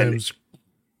 All-time's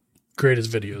greatest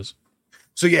videos.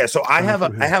 So I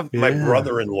have my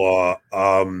brother-in-law.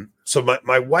 So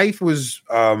my wife was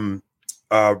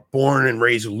born and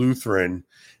raised Lutheran.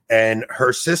 And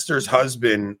her sister's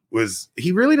husband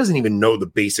he really doesn't even know the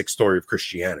basic story of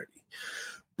Christianity.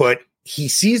 But he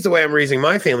sees the way I'm raising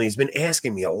my family. He's been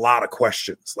asking me a lot of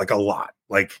questions, like a lot.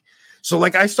 So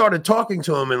I started talking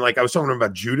to him, and I was talking to him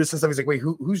about Judas and stuff. He's like, wait,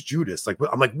 who's Judas?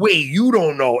 I'm like, wait, you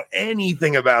don't know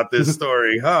anything about this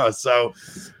story, huh? So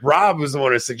Rob was the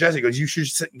one who suggested, he goes, you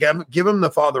should give him the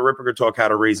Father Ripperger talk, How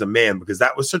to Raise a Man, because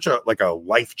that was such a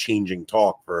life-changing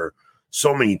talk for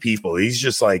so many people. He's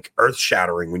just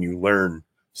earth-shattering when you learn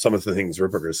some of the things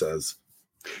Ripperger says.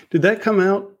 Did that come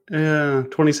out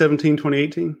 2017,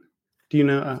 2018? Do you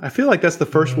know? I feel like that's the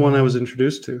first one I was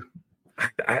introduced to.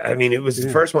 I mean, it was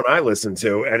the first one I listened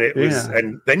to, and it was,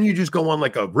 and then you just go on a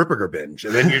Ripperger binge,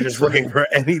 and then you're just looking for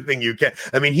anything you can.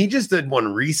 I mean, he just did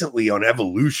one recently on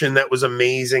evolution that was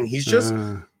amazing. He's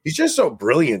just so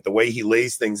brilliant the way he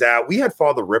lays things out. We had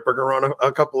Father Ripperger on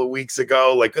a couple of weeks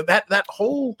ago,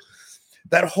 all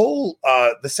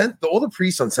the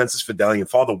priests on Census Fidelity and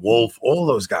Father Wolf, all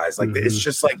those guys, it's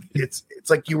just it's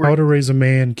like you were. How to Raise a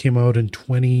Man came out in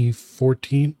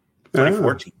 2014.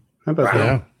 2014. How about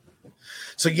that?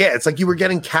 So yeah, it's like you were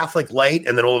getting Catholic light,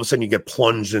 and then all of a sudden you get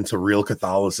plunged into real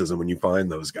Catholicism when you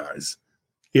find those guys.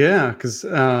 Yeah, because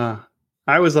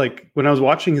I was when I was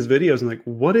watching his videos, I'm like,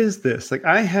 what is this?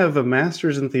 I have a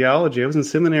master's in theology. I was in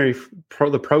seminary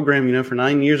the program, for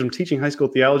 9 years. I'm teaching high school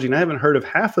theology, and I haven't heard of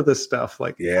half of this stuff.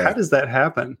 How does that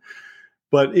happen?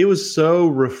 But it was so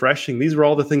refreshing. These were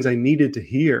all the things I needed to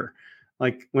hear.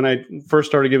 When I first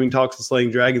started giving talks at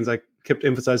Slaying Dragons, I kept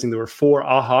emphasizing there were 4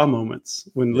 aha moments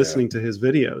when listening to his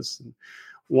videos.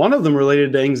 One of them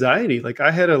related to anxiety.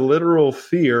 I had a literal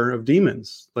fear of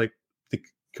demons, the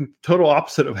total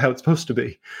opposite of how it's supposed to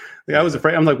be. I was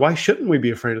afraid. I'm like, why shouldn't we be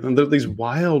afraid of them? They're these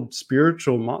wild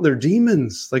spiritual, they're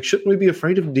demons. Shouldn't we be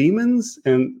afraid of demons?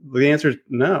 And the answer is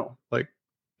no,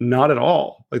 not at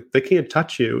all. They can't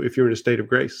touch you if you're in a state of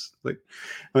grace. If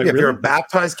you're a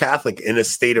baptized Catholic in a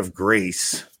state of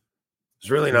grace, there's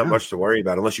really not much to worry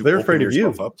about unless you open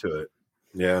yourself up to it.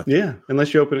 Yeah. Yeah.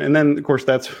 Unless you open it. And then, of course,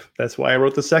 that's why I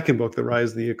wrote the second book, The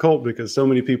Rise of the Occult, because so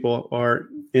many people are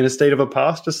in a state of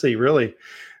apostasy, really,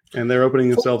 and they're opening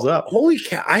themselves up. Holy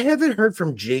cow. I haven't heard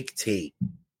from Jake Tate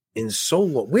in so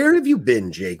long. Where have you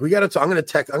been, Jake? We got to talk. I'm going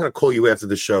to call you after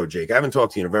the show, Jake. I haven't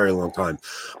talked to you in a very long time.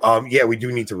 Yeah, we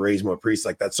do need to raise more priests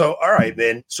like that. So, all right,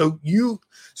 man. So you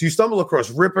stumble across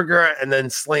Ripperger, and then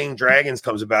Slaying Dragons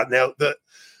comes about. Now,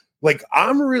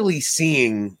 I'm really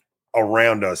seeing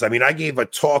around us. I mean, I gave a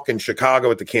talk in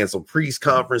Chicago at the Canceled Priest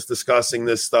Conference discussing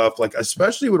this stuff,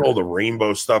 especially with all the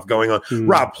rainbow stuff going on.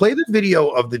 Rob, play the video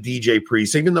of the DJ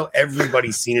Priest, even though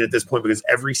everybody's seen it at this point, because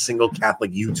every single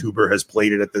Catholic YouTuber has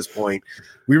played it at this point.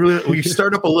 We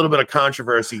stirred up a little bit of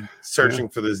controversy searching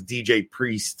for this DJ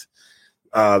Priest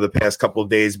the past couple of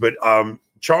days, but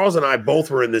Charles and I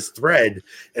both were in this thread,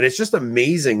 and it's just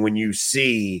amazing when you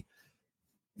see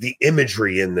the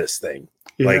imagery in this thing.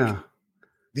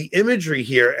 The imagery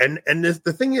here, and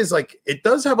the thing is, it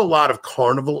does have a lot of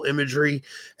carnival imagery,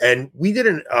 and we did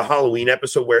a Halloween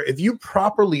episode where if you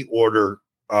properly order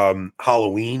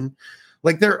Halloween,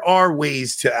 there are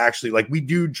ways to actually, we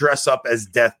do dress up as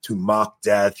death to mock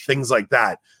death, things like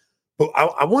that. But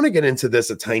I want to get into this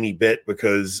a tiny bit,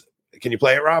 because can you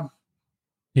play it, Rob?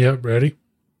 Yeah, ready?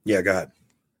 Yeah, go ahead.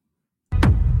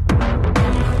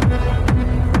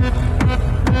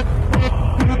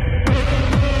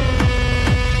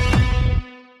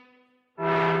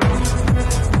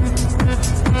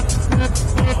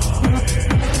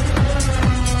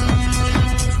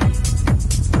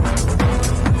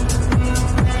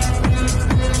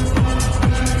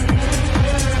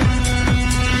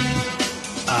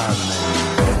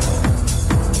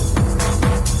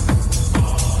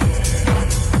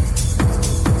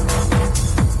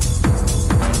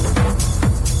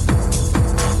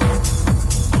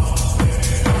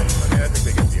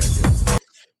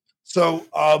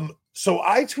 So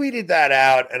I tweeted that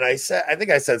out, and I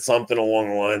think I said something along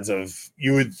the lines of,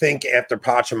 you would think after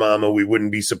Pachamama, we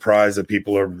wouldn't be surprised that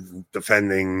people are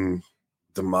defending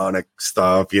demonic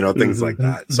stuff, things like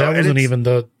that. So that wasn't even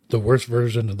the worst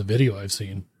version of the video I've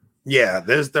seen. Yeah,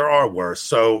 there are worse.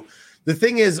 So the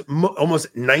thing is,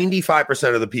 almost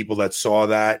 95% of the people that saw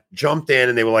that jumped in,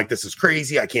 and they were like, this is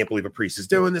crazy. I can't believe a priest is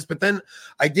doing this. But then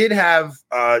I did have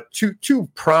two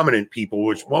prominent people,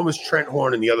 which one was Trent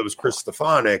Horn and the other was Chris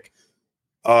Stefanik.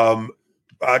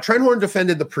 Trent Horn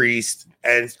defended the priest,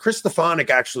 and Chris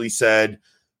Stefanik actually said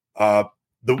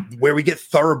where we get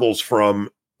thuribles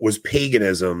from was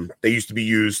paganism. They used to be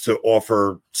used to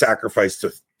offer sacrifice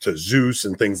to Zeus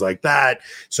and things like that.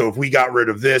 So if we got rid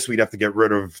of this, we'd have to get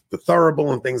rid of the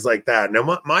thurible and things like that.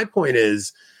 Now, my point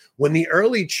is, when the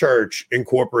early church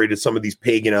incorporated some of these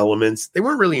pagan elements, they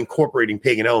weren't really incorporating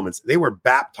pagan elements. They were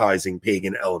baptizing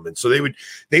pagan elements. So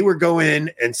they would go in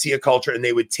and see a culture, and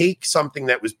they would take something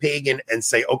that was pagan and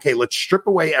say, okay, let's strip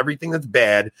away everything that's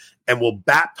bad and we'll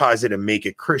baptize it and make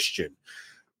it Christian.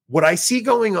 What I see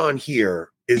going on here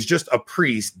is just a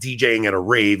priest DJing at a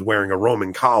rave wearing a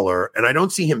Roman collar. And I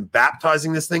don't see him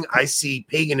baptizing this thing. I see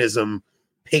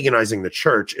paganizing the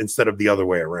church instead of the other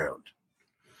way around.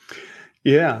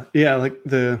 Yeah. Like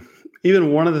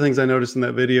even one of the things I noticed in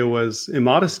that video was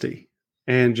immodesty,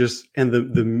 and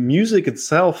the music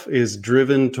itself is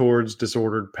driven towards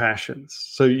disordered passions.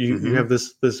 So you have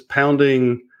this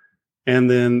pounding,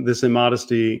 and then this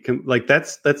immodesty, like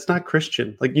that's not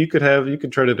Christian. Like you could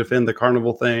try to defend the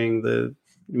carnival thing, the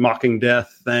mocking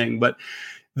death thing, but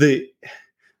the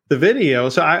video.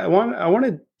 So I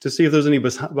wanted to see if there's any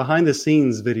behind the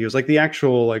scenes videos, like the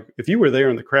actual, like if you were there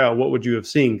in the crowd, what would you have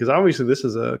seen? Because obviously this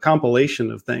is a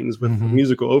compilation of things with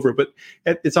musical over, but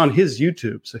it's on his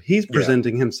YouTube. So he's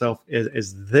presenting himself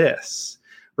as this,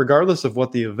 regardless of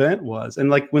what the event was.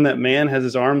 And like when that man has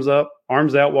his arms out,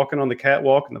 walking on the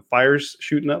catwalk, and the fire's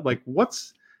shooting up, like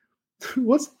what's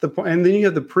the point? And then you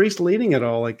have the priest leading it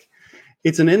all. Like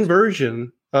it's an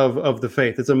inversion of the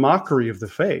faith. It's a mockery of the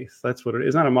faith. That's what it is.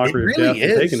 It's not a mockery of death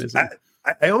and paganism.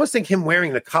 I almost think him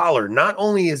wearing the collar, not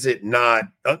only is it not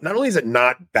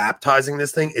baptizing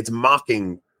this thing, it's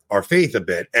mocking our faith a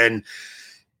bit. And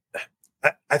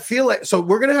I feel like, so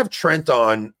we're going to have Trent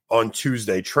on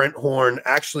Tuesday. Trent Horn,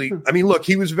 actually, I mean, look,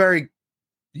 he was very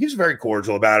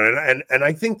cordial about it. And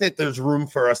I think that there's room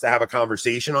for us to have a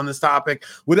conversation on this topic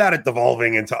without it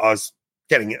devolving into us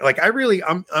getting it. Like,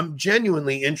 I'm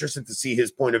genuinely interested to see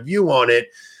his point of view on it,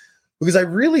 because I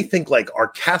really think like our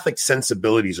Catholic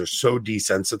sensibilities are so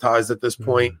desensitized at this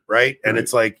point, right? And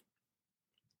it's like,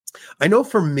 I know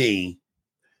for me,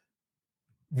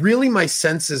 really my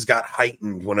senses got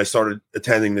heightened when I started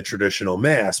attending the traditional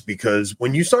mass, because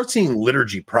when you start seeing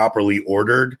liturgy properly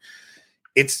ordered,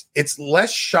 it's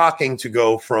less shocking to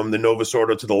go from the Novus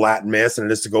Ordo to the Latin Mass than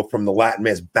it is to go from the Latin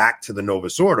Mass back to the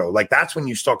Novus Ordo. Like that's when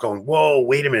you start going, whoa,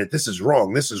 wait a minute, this is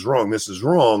wrong, this is wrong, this is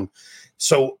wrong.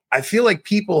 So I feel like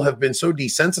people have been so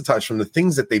desensitized from the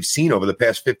things that they've seen over the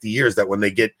past 50 years that when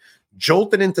they get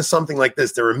jolted into something like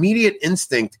this, their immediate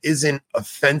instinct isn't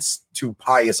offense to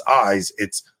pious eyes.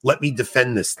 It's let me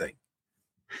defend this thing.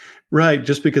 Right.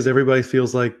 Just because everybody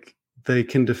feels like they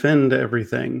can defend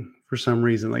everything for some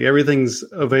reason, like everything's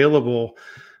available.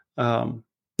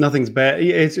 Nothing's bad.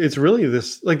 It's really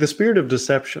this, like the spirit of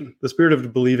deception, the spirit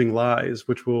of believing lies,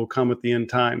 which will come at the end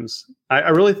times. I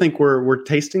really think we're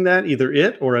tasting that, either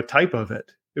it or a type of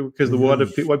it, because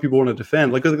what people want to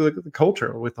defend, like the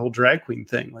culture with the whole drag queen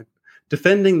thing, like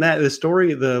defending that, the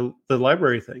story, the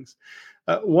library things.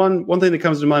 One thing that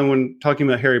comes to mind when talking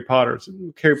about Harry Potter is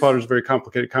a very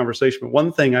complicated conversation, but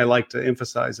one thing I like to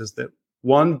emphasize is that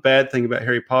one bad thing about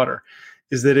Harry Potter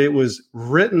is that it was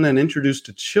written and introduced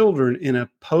to children in a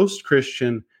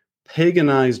post-Christian,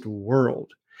 paganized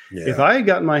world. Yeah. If I had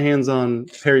gotten my hands on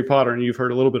Harry Potter, and you've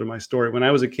heard a little bit of my story, when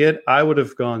I was a kid, I would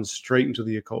have gone straight into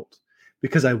the occult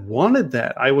because I wanted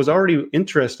that. I was already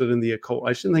interested in the occult. I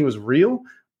just didn't think it was real.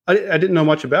 I didn't know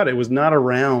much about it. It was not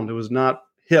around. It was not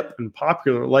hip and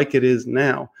popular like it is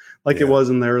now, it was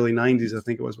in the early 90s. I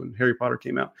think it was when Harry Potter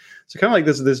came out. So kind of like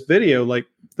this video, like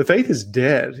the faith is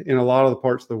dead in a lot of the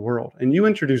parts of the world. And you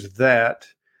introduce that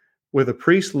with a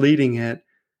priest leading it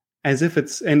as if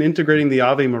it's, and integrating the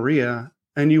Ave Maria.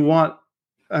 And you want,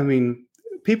 I mean,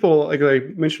 people, like I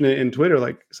mentioned it in Twitter,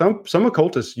 like some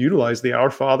occultists utilize the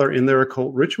Our Father in their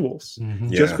occult rituals.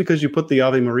 Just because you put the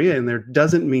Ave Maria in there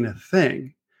doesn't mean a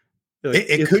thing. Like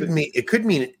it could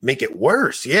mean make it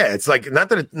worse. Yeah, it's like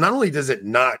not only does it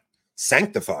not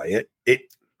sanctify it, it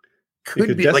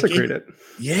could be desecrate it.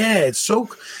 Yeah, it's so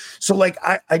like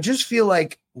I just feel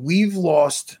like we've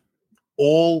lost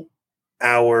all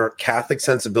our Catholic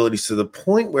sensibilities to the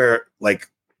point where like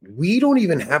we don't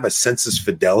even have a sensus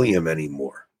fidelium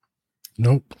anymore.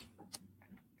 Nope.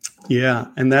 Yeah,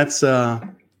 and that's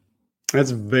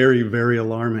very, very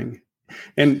alarming.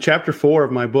 And chapter 4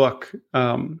 of my book,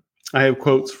 I have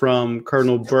quotes from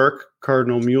Cardinal Burke,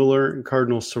 Cardinal Mueller, and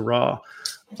Cardinal Sarah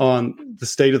on the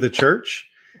state of the church.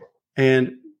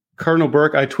 And Cardinal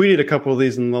Burke, I tweeted a couple of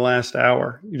these in the last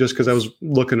hour just because I was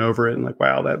looking over it and like,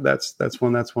 wow, that's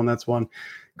one.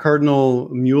 Cardinal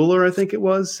Mueller, I think it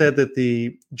was, said that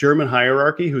the German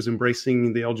hierarchy, who's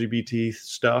embracing the LGBT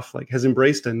stuff, like has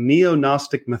embraced a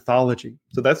neo-Gnostic mythology.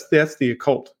 So that's the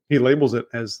occult. He labels it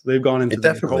as they've gone into it.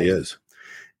 Definitely occult. Is.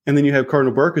 And then you have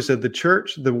Cardinal Burke, who said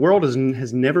the world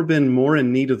has never been more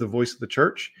in need of the voice of the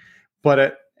church,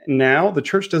 but now the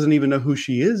church doesn't even know who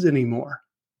she is anymore.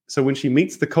 So when she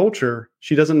meets the culture,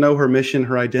 she doesn't know her mission,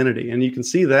 her identity. And you can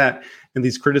see that in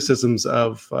these criticisms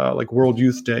of like World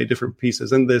Youth Day, different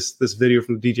pieces, and this video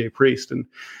from DJ Priest, and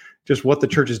just what the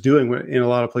church is doing in a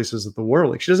lot of places of the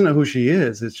world. Like, she doesn't know who she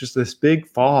is. It's just this big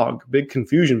fog, big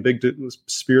confusion, big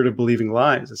spirit of believing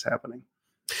lies is happening.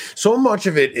 So much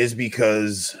of it is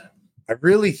because I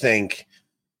really think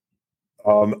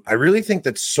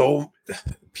that so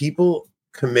people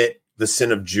commit the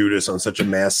sin of Judas on such a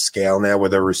mass scale now, where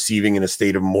they're receiving in a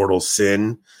state of mortal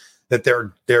sin, that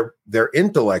their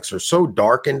intellects are so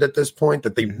darkened at this point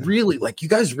that they really, like, you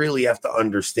guys really have to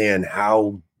understand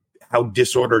how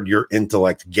disordered your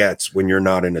intellect gets when you're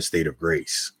not in a state of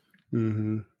grace.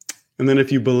 Mm-hmm. And then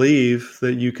if you believe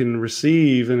that you can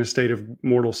receive in a state of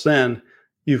mortal sin,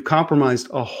 you've compromised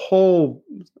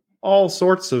all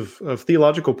sorts of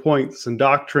theological points and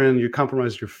doctrine. You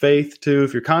compromise your faith too,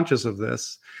 if you're conscious of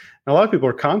this. And a lot of people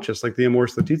are conscious, like the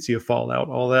Amoris Laetitia fallout,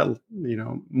 all that,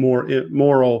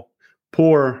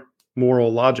 poor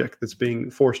moral logic that's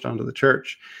being forced onto the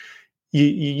church.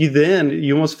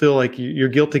 You almost feel like your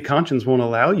guilty conscience won't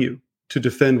allow you to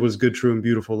defend what's good, true, and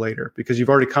beautiful later, because you've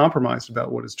already compromised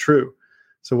about what is true.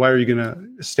 So why are you going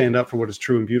to stand up for what is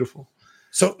true and beautiful?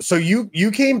 So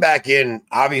you came back in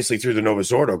obviously through the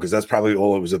Novus Ordo, because that's probably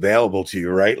all that was available to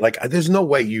you, right? Like, there's no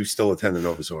way you still attend the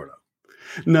Novus Ordo.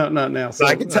 No, not now. So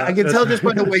I can tell just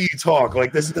by the way you talk.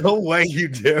 Like, there's no way you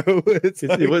do.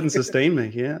 It wouldn't sustain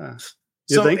me. Yeah.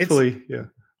 So thankfully,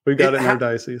 we got it in our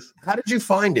diocese. How did you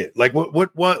find it? Like,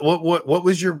 what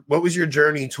was your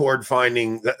journey toward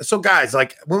finding that? So, guys,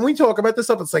 like, when we talk about this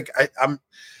stuff, it's like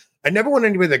I never want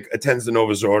anybody that attends the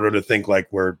Novus Ordo to think like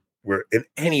we're in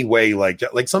any way like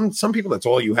some people, that's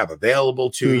all you have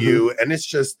available to you, and it's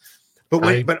just. But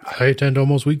I attend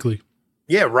almost weekly.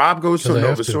 Yeah, Rob goes to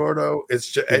Novus Ordo.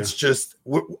 It's just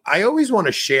I always want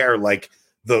to share like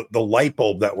the light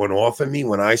bulb that went off in me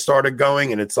when I started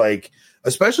going, and it's like,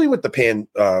 especially with the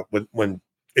when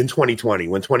in 2020,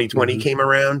 when 2020 came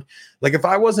around, like, if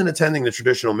I wasn't attending the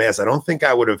traditional mass, I don't think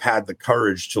I would have had the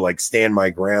courage to like stand my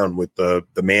ground with the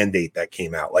mandate that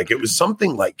came out. Like, it was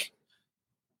something like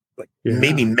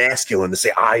maybe masculine to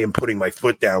say, I am putting my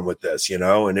foot down with this,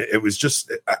 and it was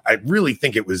just, I really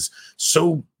think it was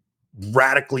so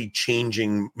radically changed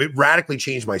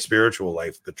my spiritual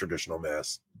life, the traditional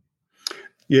mass.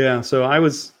 Yeah. So I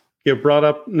was brought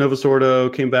up Novus Ordo,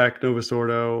 came back Novus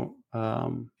Ordo.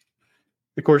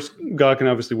 Of course, God can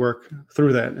obviously work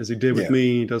through that, as he did with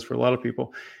me, he does for a lot of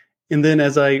people. And then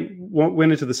as I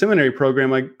went into the seminary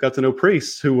program, I got to know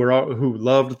priests who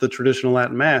loved the traditional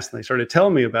Latin Mass, and they started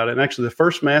telling me about it. And actually, the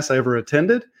first Mass I ever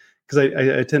attended, because I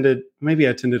attended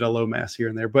a low Mass here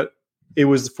and there, but it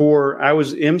was I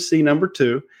was MC number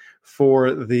 2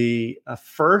 for the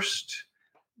first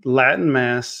Latin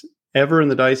Mass ever in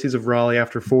the Diocese of Raleigh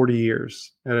after 40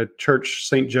 years at a church,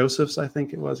 St. Joseph's, I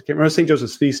think it was. I can't remember, St.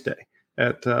 Joseph's Feast Day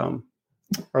at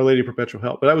Our Lady of Perpetual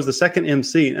Help. But I was the second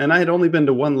MC, and I had only been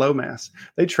to one low Mass.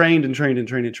 They trained, and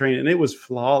it was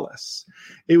flawless.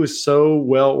 It was so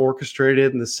well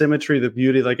orchestrated, and the symmetry, the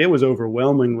beauty, like, it was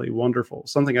overwhelmingly wonderful,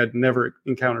 something I'd never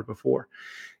encountered before.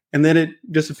 And then it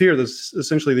disappeared. That's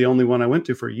essentially the only one I went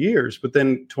to for years. But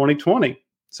then 2020,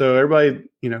 so everybody,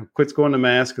 quits going to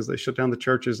Mass because they shut down the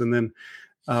churches. And then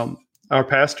our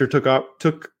pastor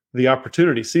seized the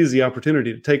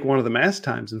opportunity to take one of the Mass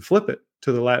times and flip it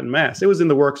to the Latin Mass. It was in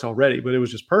the works already, but it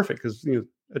was just perfect because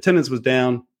attendance was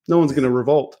down. No one's going to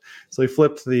revolt. So he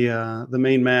flipped the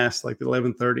main Mass, like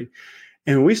 11:30.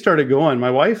 And when we started going,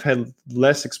 my wife had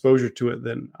less exposure to it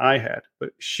than I had,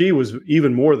 but she was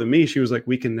even more than me. She was like,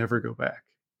 we can never go back,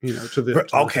 to the.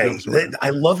 Okay.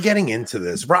 I love getting into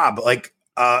this. Rob, like,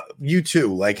 you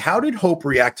too, like, how did Hope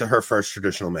react to her first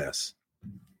traditional Mass?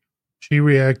 She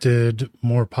reacted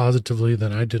more positively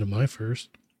than I did at my first.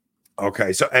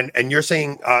 Okay. So, and you're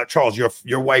saying, Charles,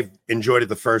 your wife enjoyed it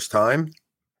the first time?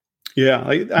 Yeah,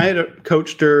 I had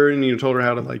coached her and told her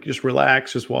how to like just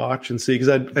relax, just watch and see, because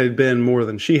I'd been more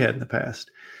than she had in the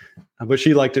past, but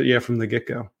she liked it from the get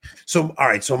go. So all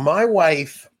right, so my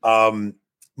wife,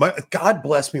 God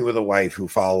bless me with a wife who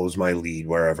follows my lead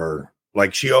wherever,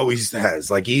 like she always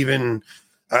has. Like even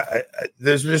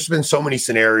there's just been so many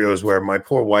scenarios where my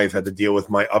poor wife had to deal with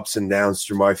my ups and downs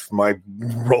through my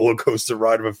roller coaster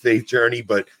ride of a faith journey.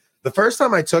 But the first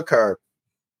time I took her,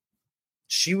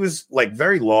 she was like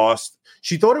very lost.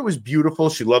 She thought it was beautiful.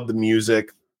 She loved the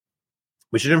music,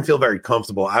 but she didn't feel very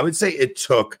comfortable. I would say it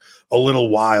took a little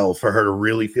while for her to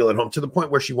really feel at home, to the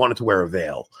point where she wanted to wear a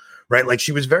veil, right? Like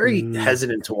she was very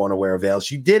hesitant to want to wear a veil.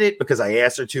 She did it because I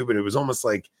asked her to, but it was almost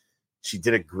like she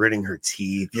did it gritting her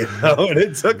teeth, and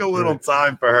it took a little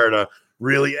time for her to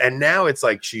really, and now it's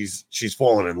like she's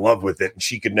fallen in love with it, and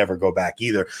she could never go back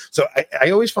either. So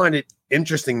I always find it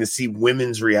interesting to see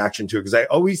women's reaction to it, because I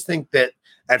always think that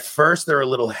at first they're a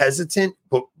little hesitant,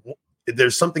 but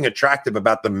there's something attractive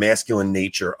about the masculine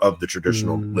nature of the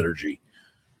traditional liturgy.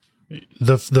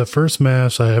 The first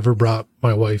mass I ever brought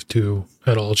my wife to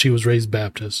at all, she was raised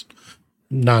Baptist,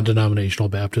 non-denominational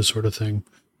Baptist sort of thing,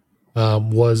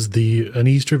 was an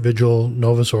Easter Vigil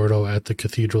Novus Ordo at the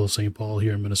Cathedral of St. Paul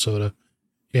here in Minnesota,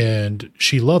 and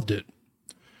she loved it.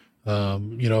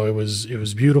 It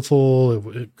was beautiful,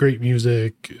 great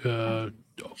music,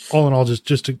 all in all,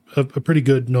 just a pretty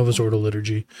good Novus Ordo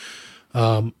liturgy.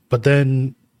 But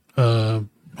then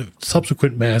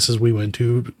subsequent masses we went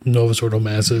to, Novus Ordo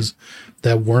masses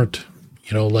that weren't,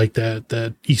 like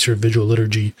that Easter Vigil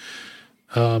liturgy,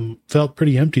 felt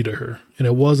pretty empty to her. And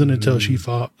it wasn't until she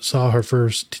saw her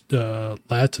first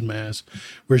Latin mass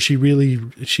where she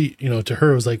to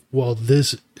her it was like, well,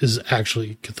 this is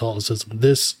actually Catholicism.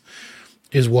 This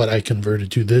is what I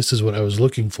converted to. This is what I was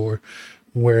looking for.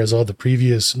 Whereas all the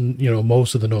previous,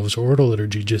 most of the Novus Ordo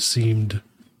liturgy just seemed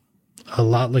a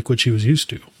lot like what she was used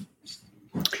to.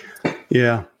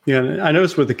 Yeah. Yeah. I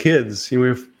noticed with the kids, we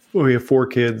have 4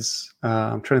 kids.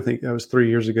 I'm trying to think, that was 3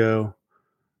 years ago.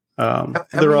 How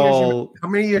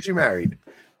many years you married?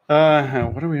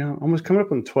 What are we on? Almost coming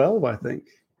up on 12, I think.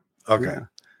 Okay. Yeah.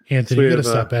 Anthony, so you got to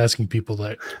stop asking people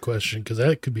that question, because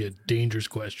that could be a dangerous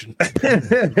question. You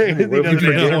don't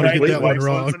want to get that one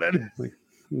wrong.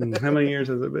 How many years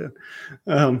has it been?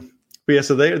 But yeah,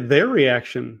 so their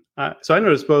reaction. So I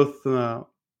noticed both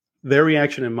their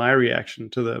reaction and my reaction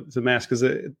to the mass, because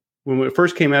when it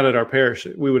first came out at our parish,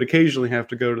 we would occasionally have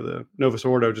to go to the Novus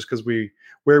Ordo just because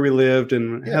where we lived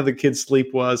and how the kids'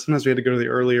 sleep was. Sometimes we had to go to the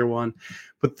earlier one,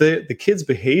 but the kids'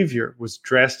 behavior was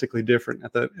drastically different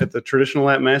at the traditional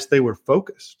Latin Mass. They were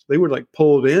focused. They were like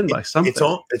pulled in by something.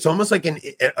 It's almost like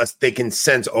they can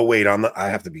sense. Oh wait, I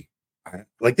have to be.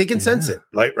 Like they can sense it,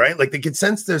 right? Like they can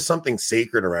sense there's something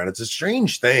sacred around. It's a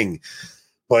strange thing,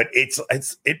 but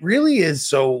it really is.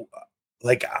 So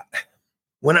like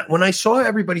when I saw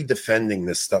everybody defending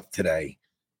this stuff today,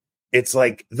 it's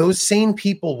like those same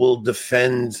people will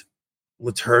defend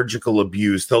liturgical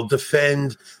abuse. They'll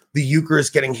defend the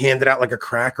Eucharist getting handed out like a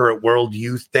cracker at World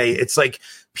Youth Day. It's like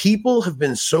people have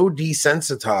been so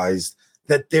desensitized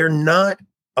that they're not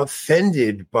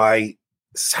offended by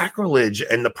sacrilege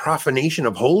and the profanation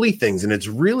of holy things, and it's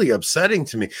really upsetting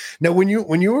to me. Now, when you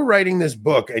were writing this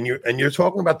book and you're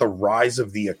talking about the rise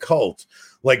of the occult,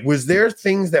 like, was there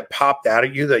things that popped out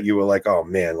at you that you were like, oh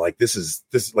man, like this is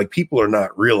like people are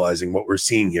not realizing what we're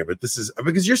seeing here, but this is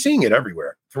because you're seeing it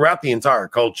everywhere throughout the entire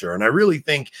culture. And I really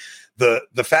think the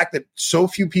fact that so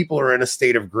few people are in a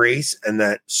state of grace and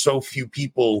that so few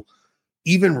people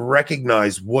even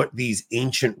recognize what these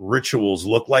ancient rituals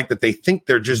look like, that they think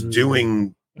they're just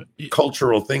doing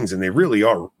cultural things and they really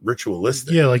are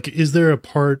ritualistic. Yeah. Like, is there a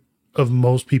part of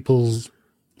most people's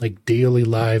like daily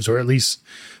lives, or at least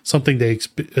something they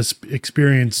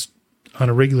experience on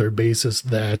a regular basis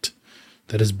that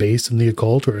is based in the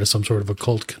occult or has some sort of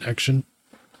occult connection?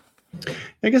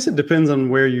 I guess it depends on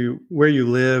where you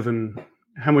live and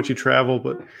how much you travel.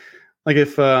 But like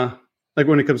if, like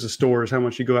when it comes to stores, how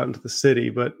much you go out into the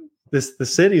city, but the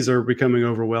cities are becoming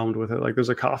overwhelmed with it. Like there's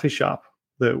a coffee shop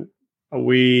where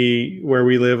we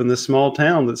live in this small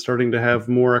town that's starting to have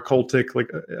more occultic, like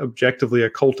objectively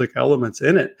occultic elements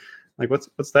in it. Like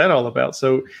what's that all about?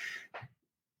 So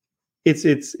it's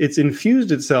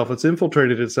infused itself, it's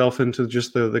infiltrated itself into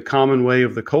just the common way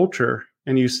of the culture.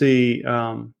 And you see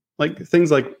like things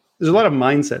like, there's a lot of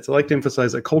mindsets. I like to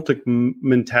emphasize occultic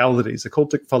mentalities,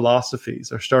 occultic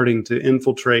philosophies are starting to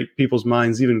infiltrate people's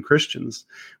minds, even Christians,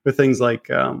 with things like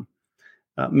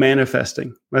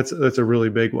manifesting. That's a really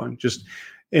big one.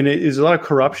 And it is a lot of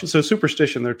corruption. So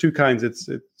superstition, there are two kinds. It's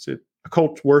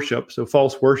occult worship. So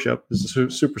false worship is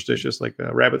superstitious, like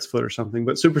a rabbit's foot or something.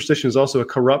 But superstition is also a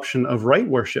corruption of right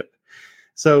worship.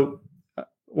 So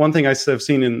one thing I've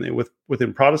seen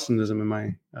within Protestantism, in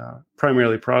my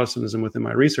primarily Protestantism within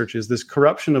my research, is this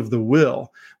corruption of the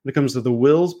will when it comes to the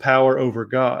will's power over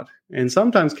God. And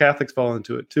sometimes Catholics fall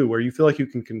into it too, where you feel like you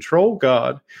can control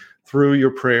God through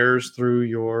your prayers, through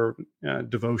your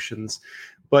devotions.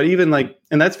 But even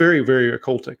and that's very, very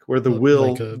occultic, where the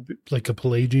will, like a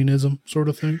Pelagianism sort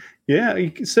of thing. Yeah,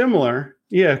 similar.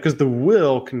 Yeah, because the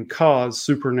will can cause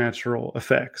supernatural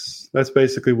effects. That's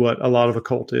basically what a lot of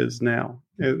occult is now.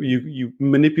 You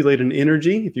manipulate an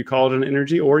energy, if you call it an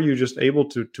energy, or you're just able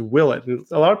to will it. And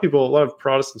a lot of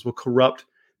Protestants will corrupt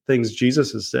things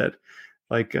Jesus has said.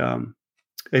 Like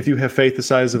if you have faith the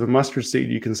size of a mustard seed,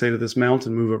 you can say to this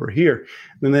mountain, move over here.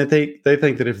 And then they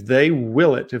think that if they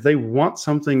will it, if they want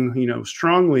something,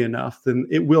 strongly enough, then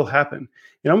it will happen.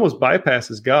 It almost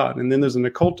bypasses God. And then there's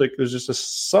just a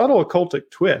subtle occultic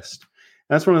twist.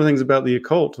 That's one of the things about the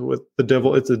occult with the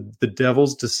devil. It's the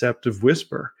devil's deceptive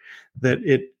whisper, that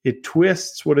it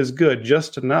twists what is good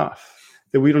just enough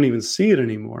that we don't even see it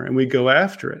anymore, and we go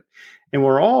after it. And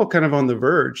we're all kind of on the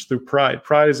verge through pride.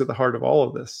 Pride is at the heart of all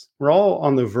of this. We're all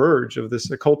on the verge of this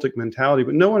occultic mentality,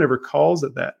 but no one ever calls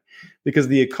it that, because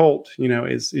the occult,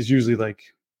 is usually like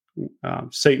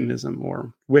Satanism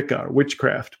or Wicca or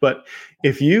witchcraft. But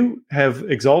if you have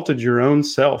exalted your own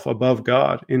self above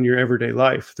God in your everyday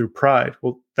life through pride,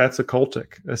 well, that's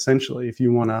occultic, essentially, if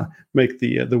you want to make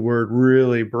the word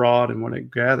really broad in what it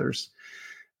gathers.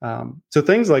 So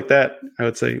things like that, I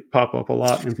would say, pop up a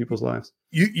lot in people's lives.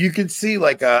 You could see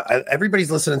like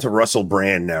everybody's listening to Russell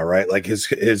Brand now, right? Like his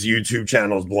YouTube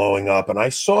channel is blowing up, and I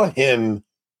saw him.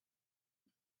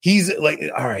 He's like,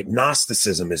 all right,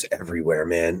 Gnosticism is everywhere,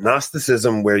 man.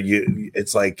 Gnosticism, where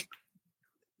it's like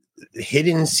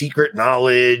hidden secret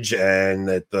knowledge, and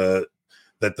that the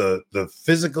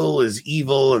physical is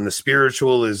evil and the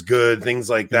spiritual is good, things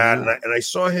like that. Mm-hmm. And I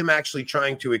saw him actually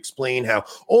trying to explain how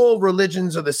all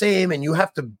religions are the same, and you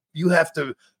have to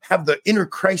have the inner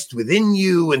Christ within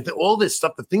you, and all this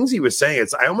stuff. The things he was saying,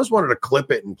 I almost wanted to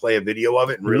clip it and play a video of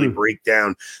it and really break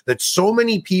down that so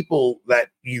many people that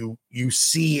you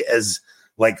see as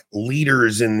like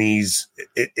leaders in these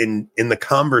in the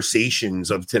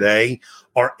conversations of today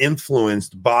are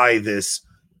influenced by this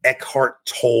Eckhart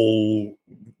Tolle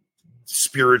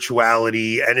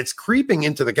spirituality, and it's creeping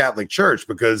into the Catholic Church,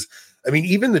 because I mean,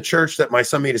 even the church that my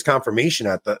son made his confirmation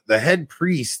at, the head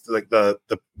priest, like the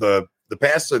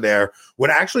pastor there,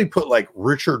 would actually put like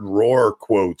Richard Rohr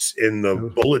quotes in the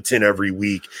bulletin every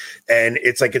week, and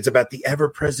it's about the ever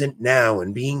present now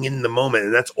and being in the moment,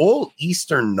 and that's all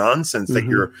Eastern nonsense that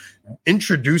you're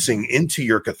introducing into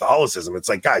your Catholicism. It's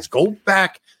like, guys, go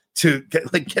back to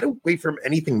get away from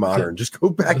anything modern. Just go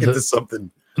back into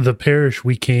something. The parish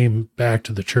we came back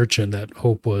to the church in, that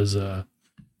Hope was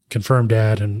confirmed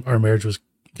at, and our marriage was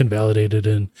convalidated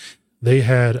in, they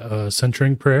had a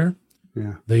centering prayer.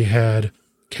 Yeah. They had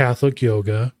Catholic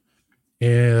yoga,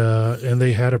 and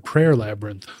they had a prayer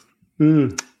labyrinth. Yeah.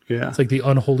 It's like the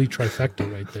unholy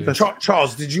trifecta right there.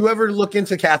 Charles, did you ever look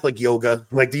into Catholic yoga?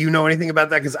 Like, do you know anything about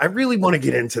that? Because I really want to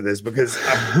get into this, because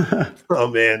oh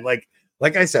man, like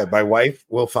I said, my wife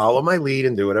will follow my lead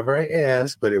and do whatever I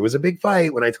ask, but it was a big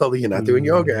fight when I told her you're not doing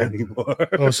yoga anymore.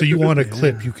 Oh, so you want a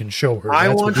clip you can show her. I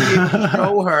want you to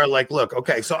show her, like, look,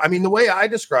 okay. So, I mean, the way I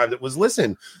described it was,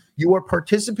 listen, you are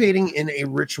participating in a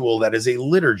ritual that is a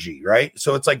liturgy, right?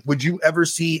 So it's like, would you ever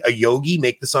see a yogi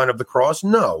make the sign of the cross?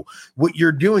 No. What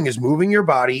you're doing is moving your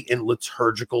body in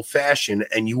liturgical fashion,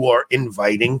 and you are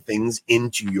inviting things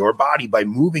into your body by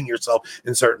moving yourself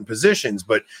in certain positions.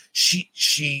 But she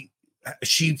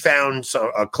found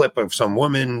a clip of some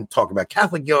woman talking about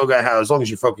Catholic yoga, how as long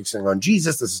as you're focusing on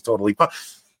Jesus, this is totally fine.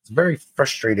 It's very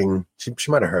frustrating.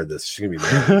 She might have heard this. She's gonna be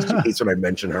mad. She hates when I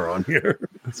mention her on here.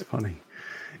 That's funny.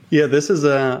 Yeah, this is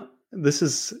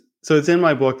so it's in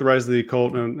my book, The Rise of the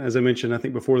Occult, and as I mentioned, I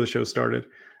think before the show started,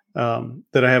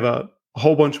 that I have a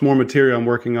whole bunch more material I'm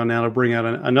working on now to bring out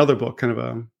another book, kind of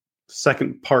a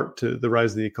second part to The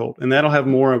Rise of the Occult, and that'll have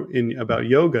more about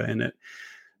yoga in it.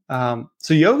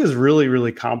 So yoga is really,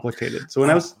 really complicated. So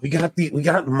when we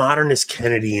got modernist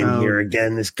Kennedy in here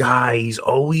again. This guy, he's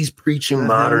always preaching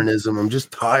modernism. I'm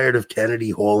just tired of Kennedy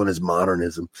Hall and his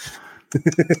modernism.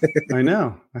 I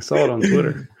know. I saw it on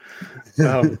Twitter.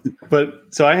 But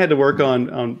so I had to work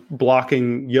on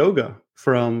blocking yoga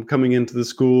from coming into the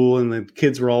school, and the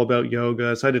kids were all about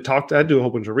yoga. So I had to do a whole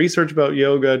bunch of research about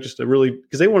yoga, just to really,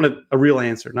 because they wanted a real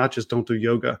answer, not just don't do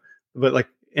yoga, but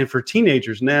and for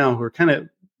teenagers now who are kind of,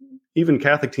 even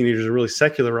Catholic teenagers are really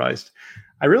secularized,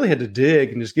 I really had to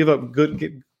dig and just give up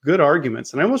good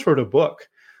arguments. And I almost wrote a book.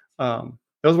 That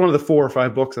was one of the 4 or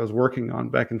 5 books I was working on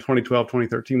back in 2012,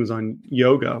 2013, was on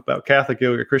yoga, about Catholic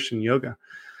yoga, Christian yoga.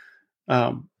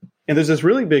 And there's this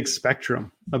really big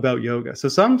spectrum about yoga. So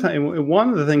sometimes one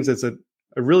of the things that's a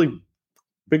really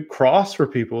big cross for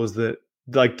people is that,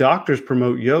 like, doctors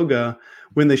promote yoga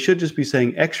when they should just be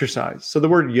saying exercise. So the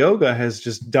word yoga has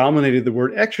just dominated the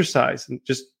word exercise, and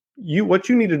just what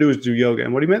you need to do is do yoga.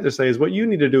 And what he meant to say is, what you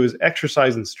need to do is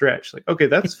exercise and stretch. Like, okay,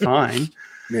 that's fine.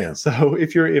 Yeah. So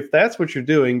if that's what you're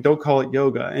doing, don't call it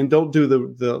yoga, and don't do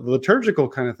the liturgical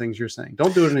kind of things you're saying.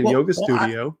 Don't do it in a yoga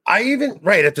studio. I even,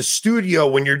 right, at the studio,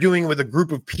 when you're doing it with a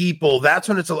group of people, that's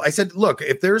when I said, look,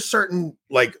 if there's certain,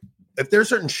 like, if there's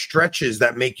certain stretches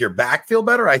that make your back feel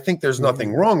better, I think there's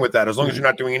nothing wrong with that, as long as you're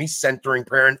not doing any centering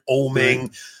prayer and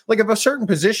oming. Like if a certain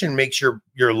position makes your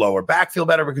lower back feel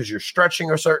better because you're stretching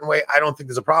a certain way, I don't think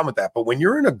there's a problem with that. But when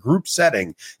you're in a group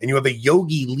setting and you have a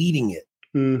yogi leading it,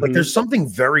 like there's something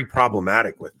very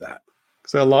problematic with that.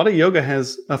 So a lot of yoga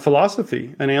has a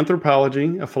philosophy, an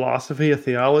anthropology, a philosophy, a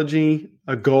theology,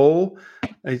 a goal.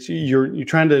 You're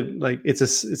trying to, like, it's a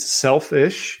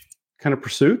selfish kind of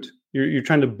pursuit. You're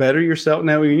trying to better yourself.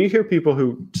 Now, when you hear people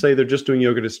who say they're just doing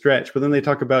yoga to stretch, but then they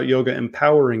talk about yoga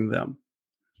empowering them.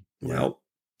 Well,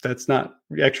 that's not,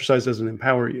 exercise doesn't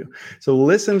empower you. So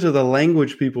listen to the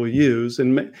language people use.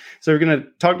 And so you're going to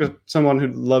talk to someone who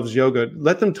loves yoga.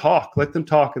 Let them talk,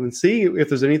 and then see if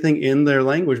there's anything in their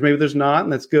language. Maybe there's not,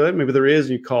 and that's good. Maybe there is,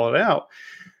 and you call it out.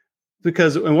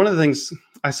 Because, and one of the things,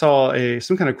 I saw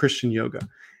some kind of Christian yoga.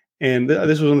 And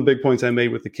this was one of the big points I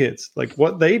made with the kids. Like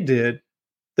what they did,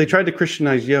 they tried to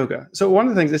Christianize yoga. So one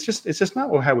of the things, it's just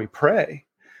not how we pray.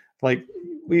 Like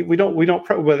we don't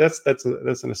pray. Well, that's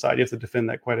an aside. You have to defend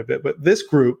that quite a bit. But this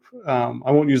group,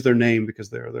 I won't use their name because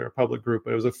they're a public group,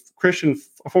 but it was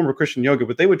a form of Christian yoga.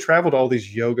 But they would travel to all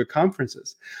these yoga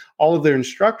conferences. All of their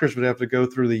instructors would have to go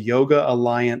through the Yoga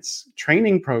Alliance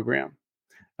training program.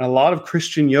 And a lot of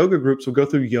Christian yoga groups will go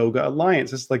through Yoga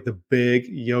Alliance. It's like the big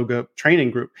yoga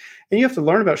training group, and you have to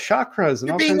learn about chakras and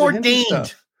You're all being kinds ordained. of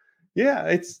stuff. Yeah,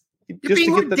 it's you're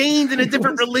being ordained in a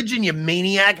different religion, you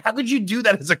maniac. How could you do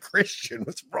that as a Christian?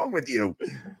 What's wrong with you?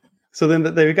 So then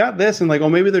they got this, and like, oh,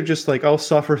 maybe they're just like, I'll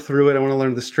suffer through it. I want to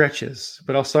learn the stretches,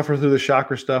 but I'll suffer through the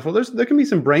chakra stuff. Well, there can be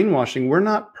some brainwashing. We're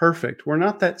not perfect. We're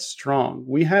not that strong.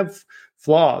 We have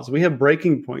flaws. We have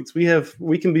breaking points.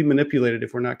 We can be manipulated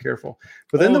if we're not careful.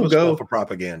 But then they'll go for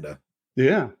propaganda.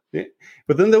 Yeah.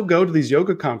 But then they'll go to these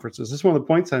yoga conferences. This is one of the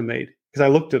points I made because I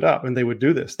looked it up, and they would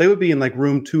do this. They would be in like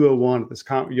room 201 at this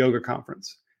yoga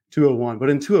conference, 201. But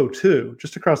in 202,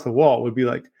 just across the wall, would be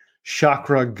like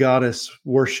chakra goddess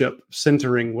worship,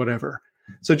 centering, whatever.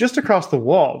 So just across the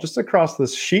wall, just across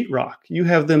this sheetrock, you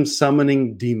have them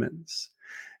summoning demons.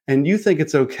 And you think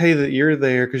it's okay that you're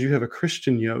there because you have a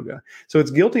Christian yoga. So it's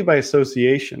guilty by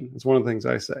association. It's one of the things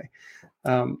I say.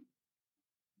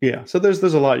 So there's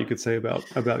a lot you could say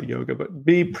about yoga, but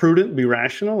be prudent, be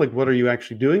rational. Like, what are you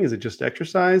actually doing? Is it just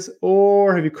exercise,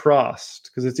 or have you crossed?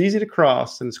 Because it's easy to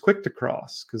cross and it's quick to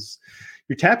cross because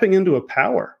you're tapping into a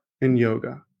power in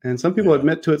yoga. And some people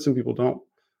admit to it, some people don't.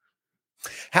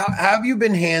 How have you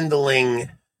been handling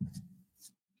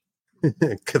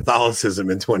Catholicism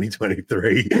in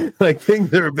 2023? Like,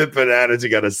 things are a bit bananas. You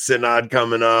got a synod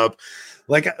coming up.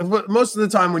 Like, most of the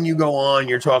time when you go on,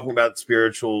 you're talking about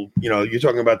spiritual, you're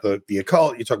talking about the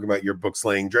occult, you're talking about your book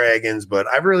Slaying Dragons. But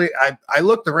I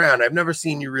looked around. I've never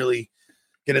seen you really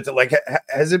get into, like,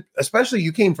 has it, especially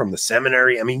you came from the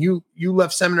seminary. I mean, you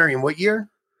left seminary in what year?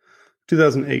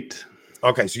 2008.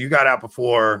 Okay. So you got out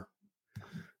before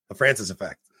the Francis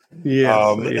effect. Yeah.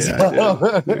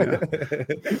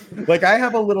 Like, I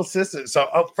have a little sister.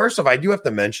 So first off, I do have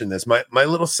to mention this. My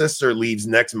little sister leaves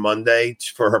next Monday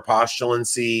for her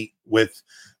postulancy with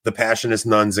the Passionist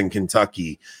nuns in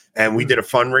Kentucky. And we did a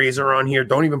fundraiser on here.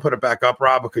 Don't even put it back up,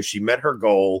 Rob, because she met her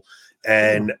goal.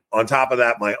 And on top of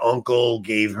that, my uncle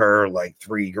gave her like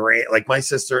 $3,000. Like, my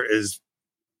sister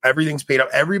everything's paid up.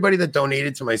 Everybody that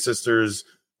donated to my sister's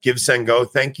Give, Send, Go,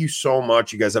 thank you so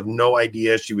much. You guys have no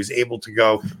idea. She was able to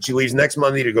go. She leaves next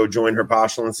Monday to go join her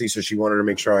postulancy, so she wanted to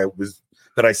make sure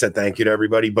I said thank you to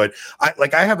everybody. But I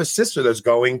have a sister that's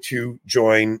going to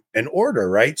join an order,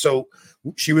 right? So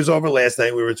she was over last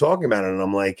night. We were talking about it, and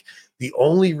I'm like, the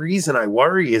only reason I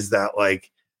worry is that,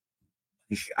 like,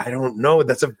 I don't know.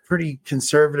 That's a pretty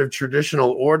conservative,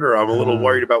 traditional order. I'm a little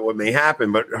worried about what may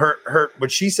happen. But her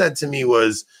what she said to me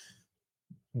was,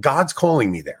 God's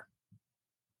calling me there.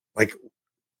 Like,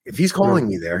 if he's calling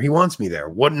me there, he wants me there.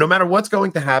 No matter what's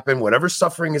going to happen, whatever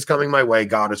suffering is coming my way,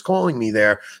 God is calling me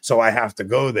there. So I have to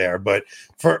go there. But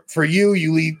for you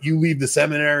leave the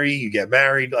seminary, you get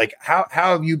married. Like, how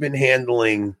have you been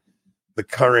handling the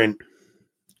current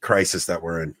crisis that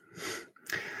we're in?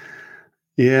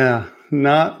 Yeah,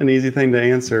 not an easy thing to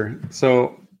answer.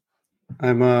 So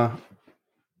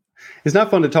it's not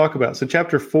fun to talk about. So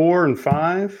chapter 4 and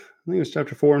 5, I think it was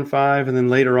chapter 4 and 5, and then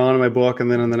later on in my book, and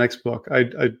then in the next book,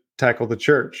 I tackle the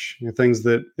church, things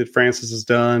that Francis has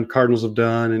done, cardinals have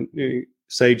done, and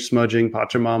sage smudging,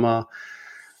 Pachamama,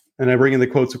 and I bring in the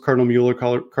quotes of Cardinal Mueller,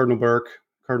 Cardinal Burke,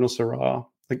 Cardinal Sarah.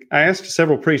 Like, I asked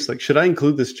several priests, like, should I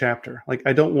include this chapter? Like,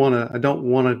 I don't want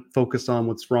to focus on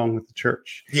what's wrong with the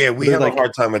church. Yeah, we have a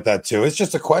hard time with that too. It's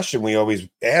just a question we always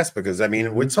ask because, I mean,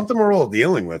 it's something we're all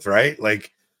dealing with, right?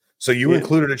 Like, So you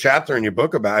included a chapter in your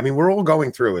book about, I mean, we're all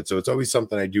going through it, so it's always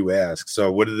something I do ask.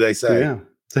 So what did they say? Yeah.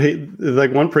 So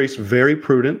like one priest, very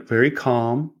prudent, very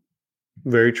calm,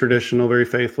 very traditional, very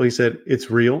faithful. He said,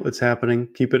 it's real, it's happening,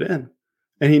 keep it in.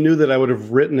 And he knew that I would have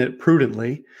written it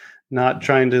prudently, not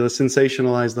trying to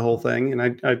sensationalize the whole thing. And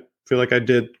I feel like I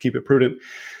did keep it prudent.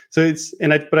 So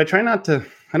but I try not to,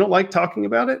 I don't like talking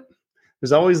about it.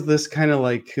 There's always this kind of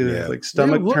like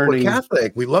stomach turning. We're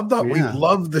Catholic. We love that. We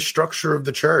love the structure of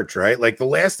the church, right? Like the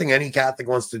last thing any Catholic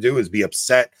wants to do is be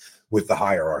upset with the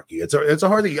hierarchy. It's a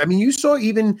hard thing. I mean, you saw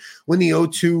even when the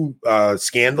O2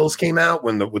 scandals came out,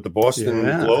 with the Boston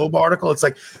Globe article, it's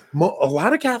like a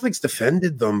lot of Catholics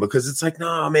defended them because it's like,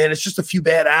 nah, man, it's just a few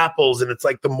bad apples. And it's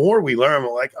like the more we learn,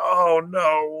 we're like, oh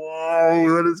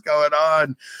no, what is going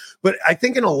on? But I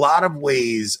think in a lot of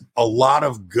ways, a lot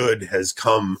of good has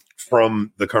come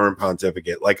from the current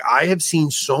pontificate. Like I have seen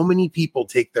so many people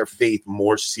take their faith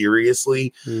more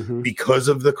seriously because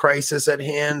of the crisis at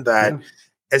hand that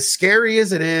as scary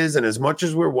as it is, and as much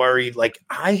as we're worried, like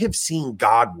I have seen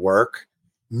God work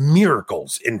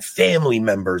miracles in family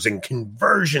members and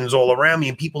conversions all around me,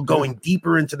 and people going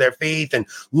deeper into their faith and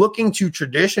looking to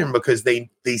tradition because they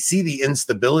see the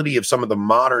instability of some of the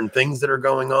modern things that are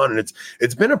going on. And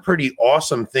it's been a pretty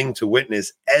awesome thing to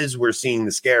witness as we're seeing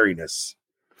the scariness.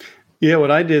 Yeah,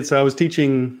 what I did, so I was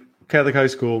teaching Catholic high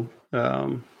school,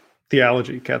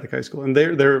 theology, Catholic high school, and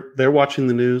they're watching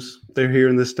the news, they're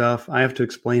hearing this stuff. I have to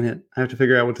explain it. I have to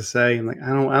figure out what to say. I'm like, I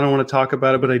don't want to talk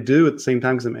about it, but I do at the same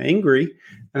time because I'm angry,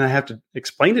 and I have to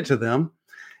explain it to them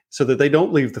so that they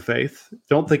don't leave the faith,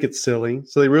 don't think it's silly,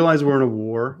 so they realize we're in a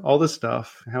war, all this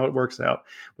stuff, how it works out.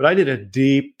 But I did a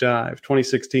deep dive,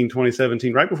 2016,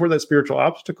 2017, right before that spiritual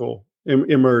obstacle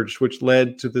emerged, which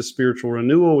led to this spiritual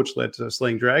renewal, which led to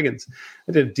slaying dragons.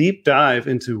 I did a deep dive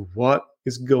into what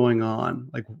is going on.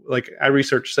 Like I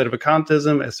researched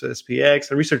Sedevacantism,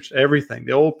 SPX. I researched everything,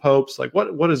 the old popes, like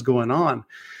what is going on.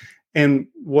 And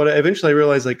what eventually I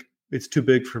realized, like, it's too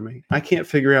big for me. I can't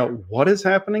figure out what is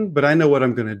happening, but I know what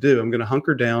I'm going to do. I'm going to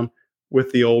hunker down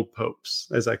with the old popes,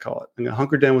 as I call it. I'm going to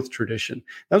hunker down with tradition.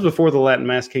 That was before the Latin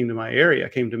Mass came to my area,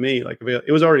 came to me. Like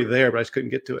it was already there, but I just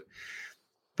couldn't get to it.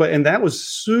 And that was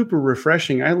super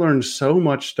refreshing. I learned so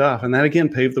much stuff. And that, again,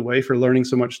 paved the way for learning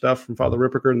so much stuff from Father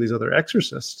Ripperger and these other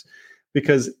exorcists,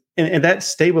 because, and that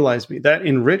stabilized me, that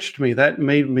enriched me, that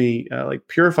made me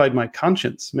purified my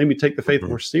conscience, made me take the faith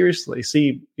more seriously,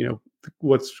 see,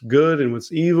 what's good and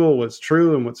what's evil, what's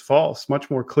true and what's false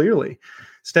much more clearly,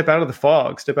 step out of the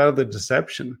fog, step out of the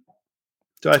deception.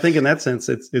 So I think in that sense,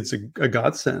 it's a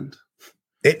godsend.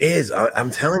 It is.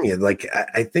 I'm telling you, like,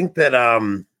 I think that,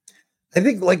 I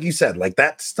think, like you said, like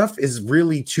that stuff is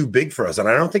really too big for us. And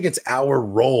I don't think it's our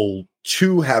role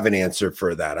to have an answer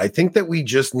for that. I think that we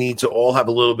just need to all have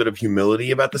a little bit of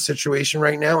humility about the situation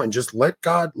right now and just let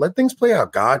things play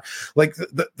out. God, like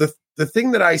the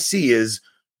thing that I see is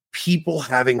people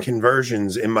having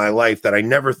conversions in my life that I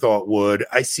never thought would.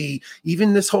 I see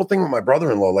even this whole thing with my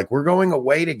brother-in-law, like we're going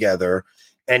away together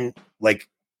and like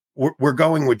we're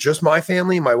going with just my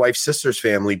family, my wife's sister's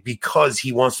family, because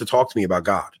he wants to talk to me about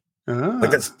God.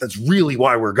 Like that's really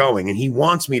why we're going, and he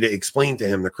wants me to explain to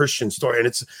him the Christian story, and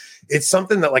it's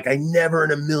something that like I never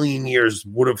in a million years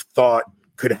would have thought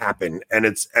could happen, and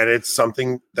it's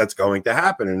something that's going to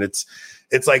happen, and it's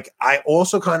like I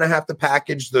also kind of have to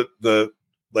package the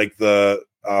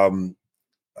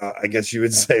I guess you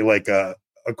would say like a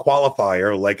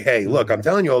qualifier, like, hey, look, I'm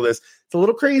telling you all this. It's a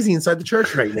little crazy inside the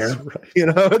church right now. Right.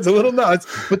 It's a little nuts,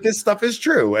 but this stuff is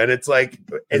true. And it's like,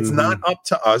 it's not up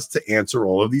to us to answer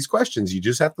all of these questions. You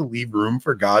just have to leave room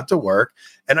for God to work.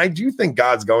 And I do think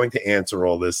God's going to answer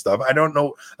all this stuff. I don't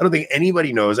know. I don't think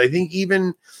anybody knows. I think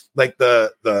even like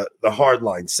the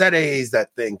hardline sedes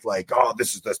that think like, oh,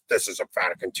 this is a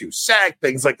Vatican II sect,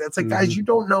 things like that. It's like, guys, you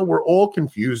don't know. We're all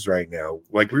confused right now.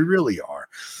 Like we really are.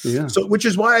 Yeah. So, which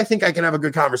is why I think I can have a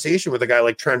good conversation with a guy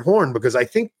like Trent Horn, because I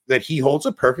think that he holds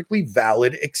a perfectly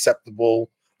valid,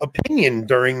 acceptable opinion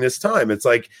during this time. It's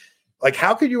like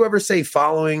how could you ever say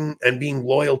following and being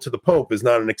loyal to the Pope is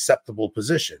not an acceptable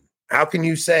position? How can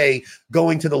you say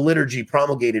going to the liturgy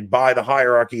promulgated by the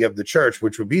hierarchy of the church,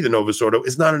 which would be the Novus Ordo,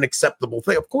 is not an acceptable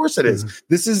thing? Of course it is.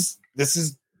 This is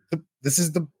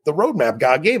the roadmap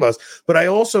God gave us. But I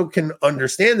also can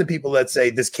understand the people that say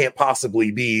this can't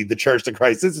possibly be the Church of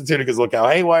Christ Institute because look how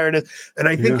haywire it is. And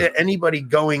I think that anybody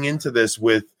going into this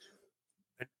with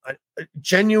a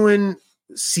genuine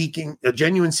seeking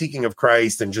of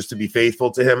Christ and just to be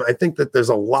faithful to him, I think that there's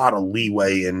a lot of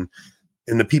leeway in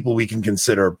the people we can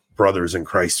consider brothers in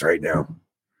Christ right now.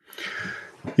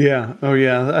 Yeah. Oh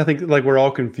yeah. I think like we're all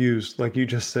confused, like you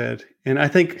just said. And I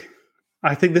think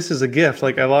I think this is a gift.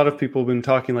 Like a lot of people have been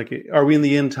talking, like, are we in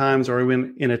the end times, or are we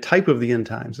in a type of the end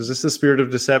times? Is this the spirit of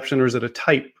deception, or is it a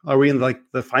type? Are we in like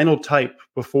the final type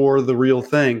before the real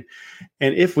thing?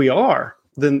 And if we are,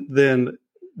 then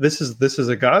this is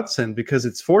a godsend, because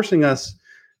it's forcing us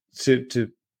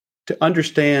to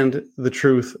understand the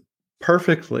truth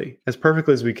perfectly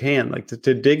as we can, like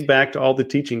to dig back to all the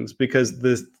teachings, because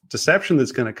the deception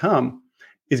that's going to come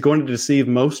is going to deceive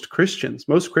most Christians.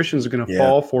 Most Christians are going to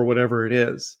fall for whatever it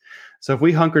is. So if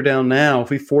we hunker down now, if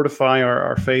we fortify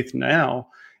our faith now,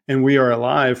 and we are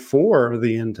alive for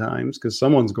the end times, because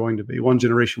someone's going to be, one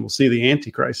generation will see the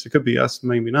Antichrist. It could be us,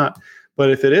 maybe not. But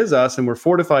if it is us and we're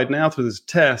fortified now through this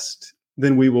test,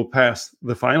 then we will pass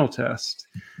the final test.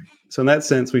 So in that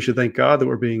sense, we should thank God that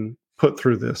we're being put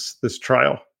through this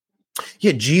trial.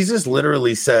 Yeah, Jesus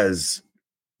literally says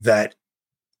that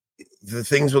the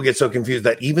things will get so confused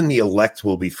that even the elect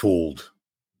will be fooled,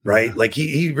 right? Yeah. Like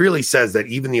he really says that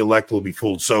even the elect will be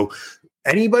fooled. So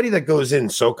anybody that goes in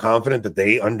so confident that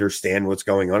they understand what's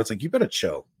going on, it's like, you better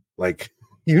chill. Like,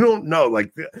 you don't know.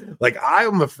 Like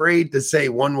I'm afraid to say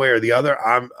one way or the other.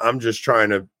 I'm just trying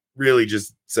to really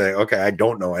just say, okay, I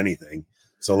don't know anything.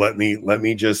 So let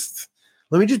me just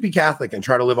be Catholic and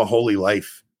try to live a holy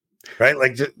life, right?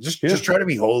 Like just try to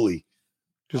be holy.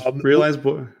 Just realize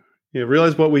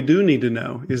what we do need to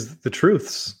know is the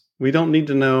truths. We don't need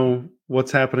to know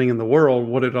what's happening in the world,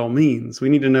 what it all means. We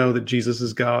need to know that Jesus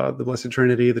is God, the Blessed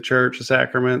Trinity, the Church, the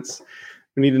sacraments.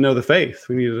 We need to know the faith.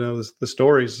 We need to know the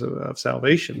stories of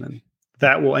salvation, and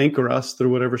that will anchor us through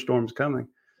whatever storm's coming.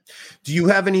 Do you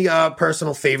have any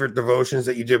personal favorite devotions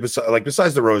that you did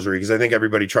besides the rosary? Because I think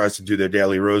everybody tries to do their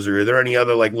daily rosary. Are there any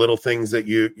other like little things that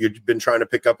you've been trying to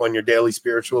pick up on your daily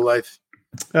spiritual life?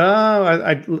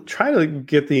 I try to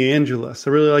get the Angelus.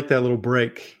 I really like that little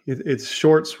break. It's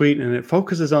short, sweet, and it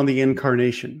focuses on the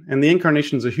incarnation. And the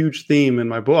incarnation is a huge theme in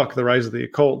my book, The Rise of the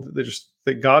Occult.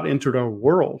 That God entered our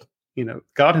world.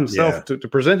 God himself to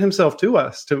present himself to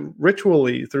us, to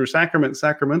ritually through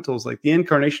sacramentals. Like the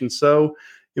incarnation is so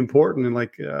important, and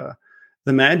like the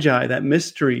Magi, that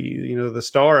mystery. The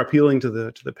star appealing to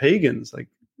the pagans. Like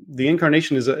the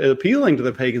incarnation is appealing to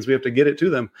the pagans. We have to get it to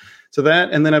them. So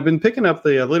that, and then I've been picking up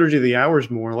the Liturgy of the Hours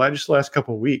more, just the last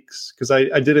couple of weeks, because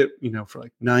I did it, for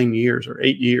like 9 years or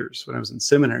 8 years when I was in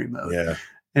seminary mode. Yeah,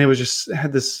 and it was just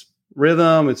had this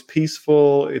rhythm. It's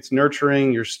peaceful. It's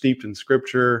nurturing. You're steeped in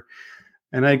Scripture,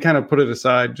 and I kind of put it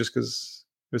aside just because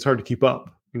it was hard to keep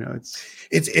up.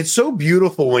 It's so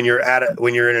beautiful when you're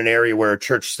in an area where a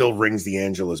church still rings the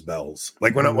Angelus bells.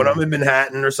 Like when I'm in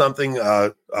Manhattan or something,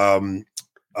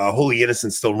 Holy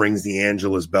Innocents still rings the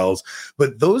Angelus bells,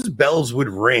 but those bells would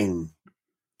ring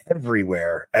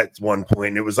everywhere at one point.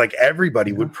 And it was like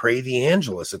everybody would pray the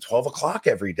Angelus at 12 o'clock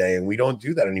every day, and we don't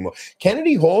do that anymore.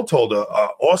 Kennedy Hall told a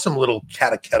awesome little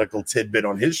catechetical tidbit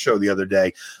on his show the other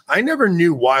day. I never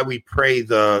knew why we pray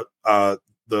the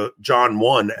John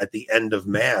 1 at the end of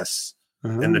Mass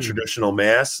in the traditional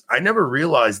Mass. I never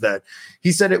realized that.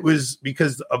 He said it was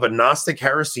because of a Gnostic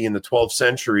heresy in the 12th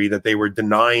century that they were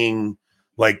denying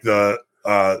like the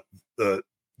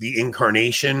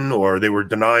incarnation, or they were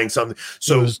denying something.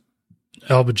 So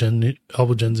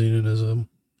Albigensianism,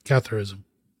 Catharism.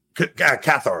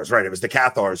 Cathars, right? It was the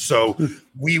Cathars. So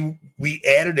we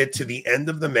added it to the end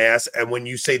of the Mass, and when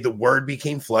you say the Word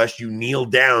became flesh, you kneel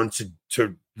down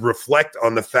to reflect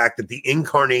on the fact that the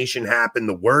incarnation happened,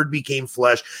 the Word became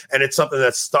flesh, and it's something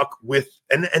that's stuck with,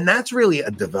 and that's really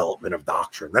a development of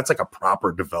doctrine. That's like a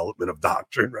proper development of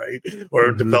doctrine, right? Or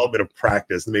a development of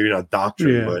practice, maybe not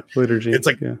doctrine, but liturgy. It's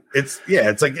like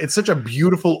it's such a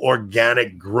beautiful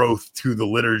organic growth to the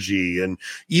liturgy. And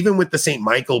even with the St.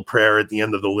 Michael prayer at the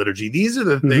end of the liturgy, these are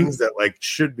the things that like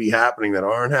should be happening that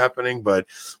aren't happening. But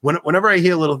whenever I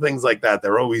hear little things like that,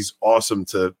 they're always awesome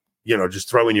to just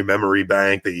throw in your memory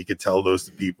bank that you could tell those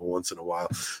to people once in a while.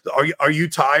 Are you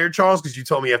tired, Charles? Because you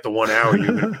told me after 1 hour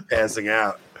you're going to be passing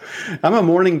out. I'm a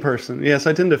morning person. Yes,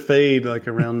 I tend to fade like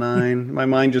around 9. My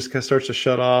mind just starts to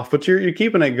shut off. But you're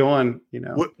keeping it going.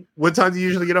 What time do you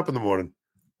usually get up in the morning?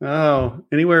 Oh,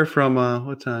 anywhere from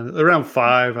what time? Around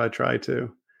 5. I try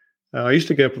to. I used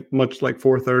to get up much like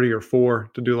 4:30 or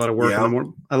 4 to do a lot of work in the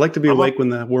morning. I like to be awake when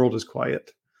the world is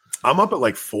quiet. I'm up at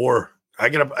like 4. I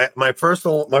get up. My first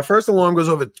alarm goes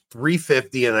off at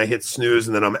 3:50, and I hit snooze,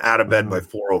 and then I'm out of bed by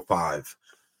 4:05.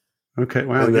 Okay,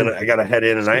 wow. And then I got to head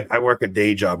in, and I work a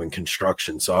day job in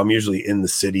construction, so I'm usually in the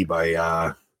city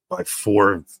by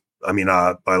 4. I mean,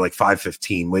 by like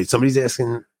 5:15. Wait, somebody's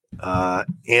asking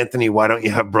Anthony, why don't you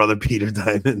have Brother Peter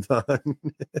Diamond on?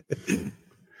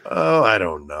 Oh, I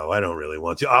don't know. I don't really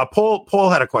want to. Paul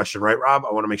had a question, right, Rob?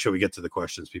 I want to make sure we get to the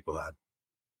questions people had.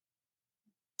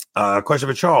 Question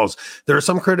for Charles. There are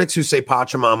some critics who say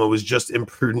Pachamama was just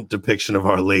imprudent depiction of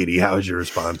Our Lady. How would you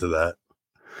respond to that?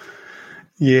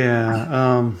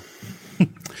 Yeah.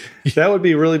 That would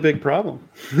be a really big problem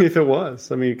if it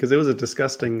was. I mean, because it was a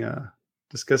disgusting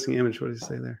image. What did he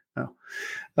say there?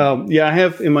 Yeah, I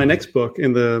have in my next book,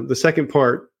 in the second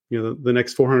part, the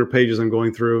next 400 pages I'm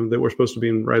going through that were supposed to be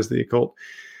in Rise of the Occult.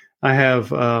 I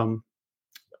have, I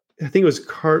think it was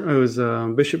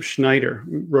Bishop Schneider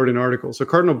wrote an article. So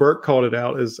Cardinal Burke called it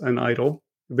out as an idol.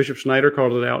 Bishop Schneider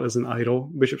called it out as an idol.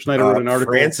 Bishop Schneider wrote an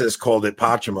article. Francis called it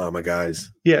Pachamama,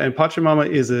 guys. Yeah, and Pachamama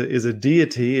is a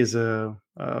deity, is a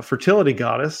fertility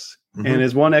goddess. Mm-hmm. And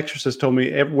as one exorcist told me,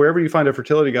 wherever you find a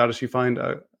fertility goddess, you find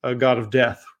a god of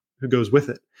death who goes with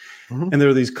it. Mm-hmm. And there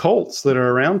are these cults that are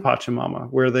around Pachamama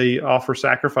where they offer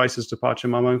sacrifices to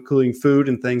Pachamama, including food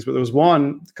and things. But there was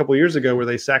one a couple of years ago where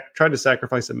they tried to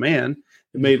sacrifice a man.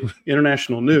 It made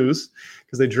international news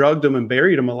because they drugged him and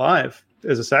buried him alive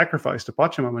as a sacrifice to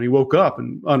Pachamama. And he woke up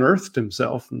and unearthed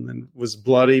himself and then was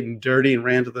bloody and dirty and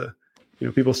ran to the,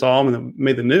 people saw him and then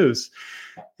made the news.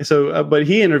 And so, but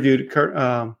he interviewed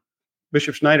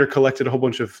Bishop Schneider, collected a whole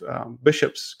bunch of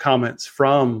bishops' comments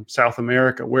from South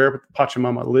America, where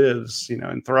Pachamama lives,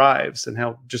 and thrives, and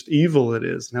how just evil it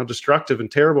is, and how destructive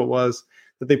and terrible it was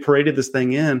that they paraded this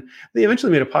thing in. They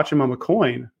eventually made a Pachamama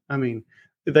coin. I mean,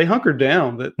 they hunkered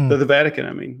down. The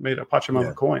Vatican, made a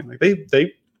Pachamama coin. Like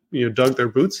they dug their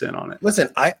boots in on it. Listen,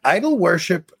 idol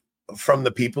worship from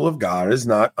the people of God is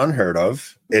not unheard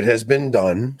of. It has been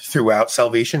done throughout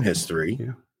salvation history.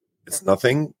 Yeah. It's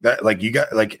nothing that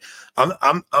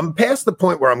I'm past the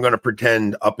point where I'm going to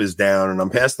pretend up is down, and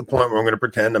I'm past the point where I'm going to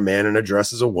pretend a man in a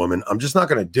dress is a woman. I'm just not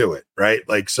going to do it. Right.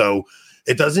 So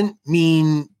it doesn't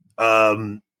mean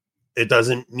the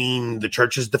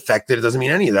church is defected. It doesn't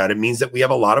mean any of that. It means that we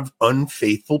have a lot of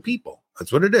unfaithful people.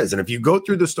 That's what it is. And if you go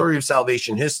through the story of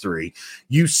salvation history,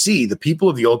 you see the people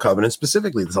of the old covenant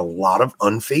specifically, there's a lot of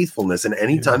unfaithfulness. And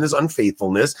anytime there's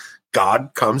unfaithfulness,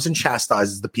 God comes and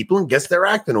chastises the people and gets their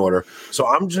act in order. So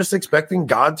I'm just expecting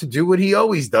God to do what he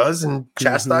always does and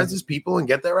chastises people and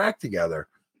get their act together.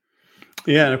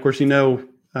 Yeah. And of course,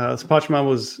 Pachamama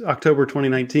was October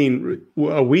 2019,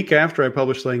 a week after I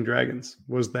published Slaying Dragons.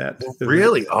 Was that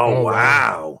really? Oh,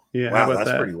 wow. Yeah. Wow,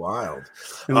 that's pretty wild.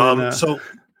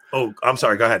 I'm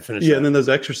sorry. Go ahead. Finish. Yeah. And then those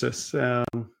exorcists,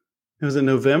 it was in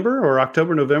November or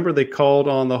October, November, they called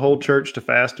on the whole church to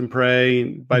fast and pray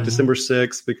by December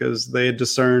 6th, because they had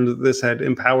discerned that this had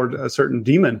empowered a certain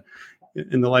demon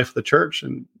in the life of the church,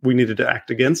 and we needed to act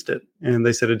against it. And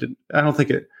they said it didn't,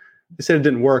 they said it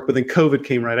didn't work, but then COVID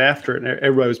came right after it, and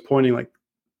everybody was pointing like,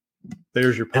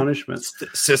 there's your punishment.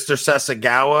 Sister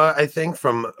Sasagawa, I think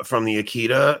from the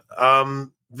Akita,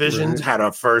 visions, had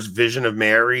a first vision of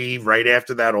Mary right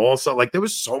after that also. Like, there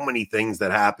was so many things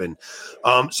that happened.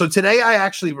 So today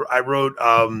I wrote,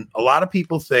 a lot of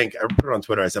people think, I put it on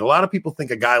Twitter, I said, a lot of people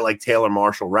think a guy like Taylor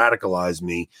Marshall radicalized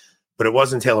me, but it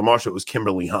wasn't Taylor Marshall, it was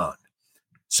Kimberly Hahn.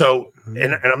 So,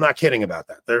 and I'm not kidding about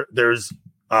that. There's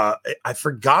I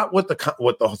forgot what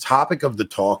the topic of the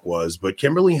talk was, but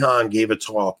Kimberly Hahn gave a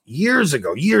talk years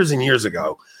and years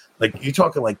ago. Like, you're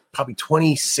talking like probably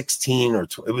 2016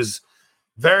 it was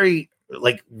very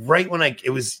like right when I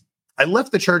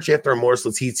left the church after Amoris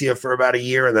Laetitia for about a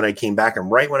year, and then I came back.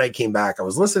 And right when I came back, I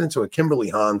was listening to a Kimberly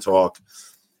Hahn talk,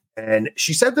 and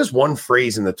she said this one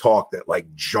phrase in the talk that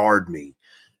like jarred me.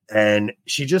 And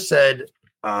she just said,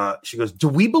 she goes, "Do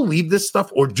we believe this stuff,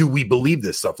 or do we believe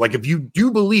this stuff? Like, if you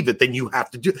do believe it, then you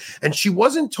have to do." And she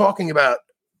wasn't talking about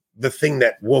the thing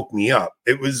that woke me up.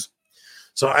 It was,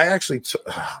 so I actually,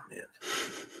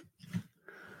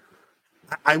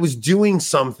 I was doing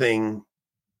something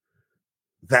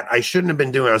that I shouldn't have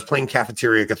been doing. I was playing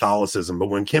cafeteria Catholicism. But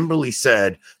when Kimberly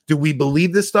said, "Do we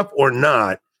believe this stuff or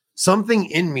not?" something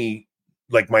in me,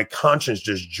 like my conscience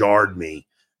just jarred me.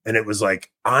 And it was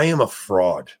like, I am a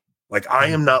fraud. Like, I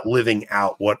am not living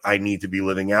out what I need to be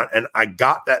living out. And I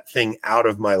got that thing out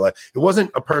of my life. It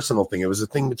wasn't a personal thing. It was a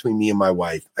thing between me and my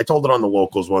wife. I told it on the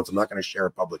locals once. I'm not going to share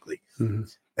it publicly. Mm-hmm.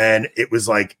 And it was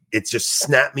like, it just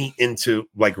snapped me into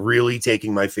like really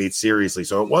taking my faith seriously.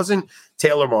 So it wasn't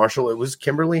Taylor Marshall. It was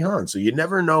Kimberly Hahn. So you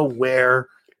never know where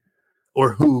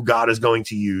or who God is going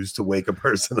to use to wake a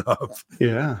person up.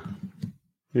 Yeah.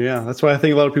 Yeah, that's why I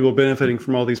think a lot of people are benefiting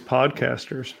from all these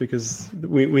podcasters, because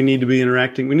we need to be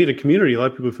interacting. We need a community. A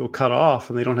lot of people feel cut off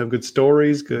and they don't have good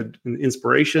stories, good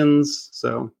inspirations.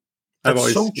 So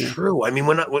that's true. I mean,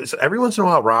 every once in a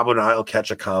while, Rob and I will catch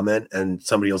a comment and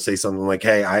somebody will say something like,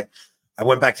 "Hey, I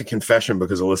went back to confession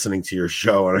because of listening to your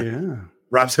show." And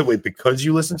Rob said, wait, because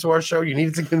you listen to our show, you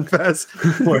needed to confess?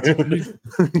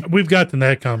 We've gotten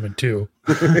that comment too.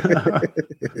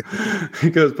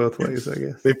 It goes both ways, I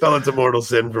guess. They fell into mortal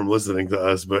sin from listening to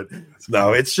us, but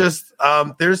no, it's just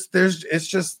it's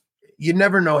just you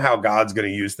never know how God's going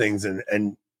to use things,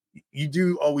 and you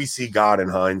do always see God in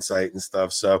hindsight and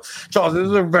stuff. So, Charles, this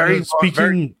is a very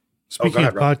speaking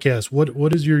of podcasts.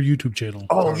 What is your YouTube channel?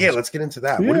 Oh, Charles? yeah, let's get into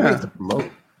that. What do we have to promote?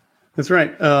 That's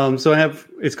right. So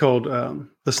it's called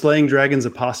The Slaying Dragons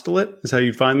Apostolate is how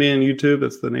you find me on YouTube.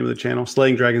 That's the name of the channel,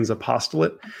 Slaying Dragons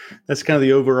Apostolate. That's kind of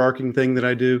the overarching thing that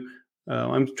I do.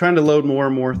 I'm trying to load more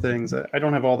and more things. I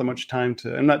don't have all that much time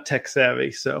I'm not tech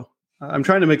savvy. So I'm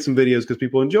trying to make some videos because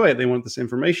people enjoy it. They want this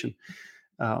information.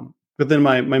 But then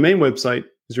my main website,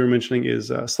 as you were mentioning,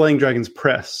 is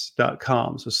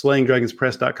slayingdragonspress.com. So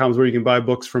slayingdragonspress.com is where you can buy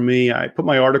books from me. I put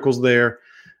my articles there.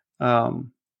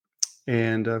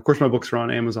 And of course, my books are on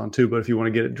Amazon too. But if you want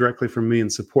to get it directly from me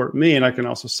and support me, and I can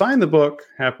also sign the book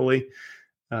happily,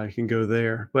 you can go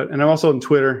there. And I'm also on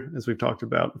Twitter, as we've talked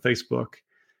about, Facebook.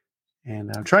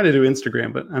 And I'm trying to do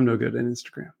Instagram, but I'm no good at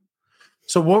Instagram.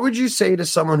 So what would you say to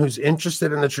someone who's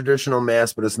interested in the traditional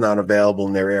mass, but it's not available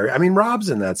in their area? I mean, Rob's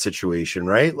in that situation,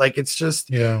 right? Like, it's just,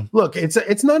 look,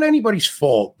 it's not anybody's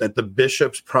fault that the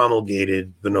bishops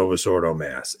promulgated the Novus Ordo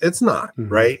Mass. It's not,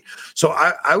 right? So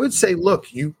I would say,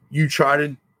 look, you try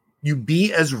to, you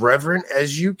be as reverent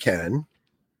as you can,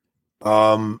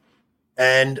 and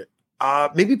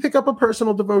maybe pick up a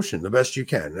personal devotion the best you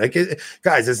can. Like,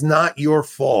 guys, it's not your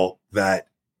fault that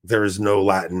there is no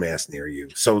Latin Mass near you.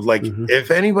 So, like,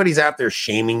 if anybody's out there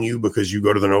shaming you because you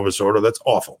go to the Novus Ordo, that's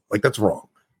awful. Like, that's wrong.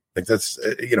 Like, that's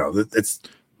it's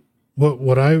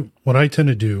what I tend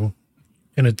to do,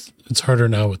 and it's harder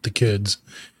now with the kids,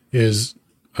 is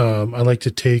I like to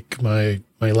take my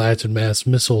Latin Mass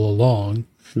missal along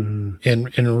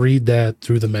and read that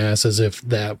through the Mass as if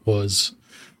that was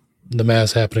the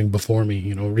Mass happening before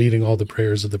me, reading all the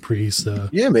prayers of the priest.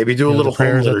 Maybe do a little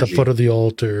prayers at the foot of the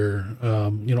altar.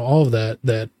 All of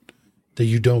that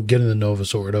you don't get in the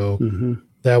Novus Ordo.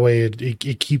 That way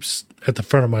it keeps at the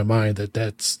front of my mind that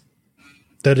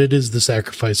it is the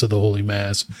sacrifice of the Holy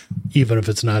Mass, even if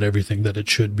it's not everything that it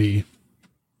should be.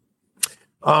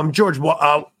 George,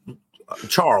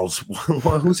 Charles,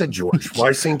 who said George?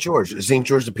 Why St. George? Is St.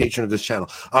 George the patron of this channel?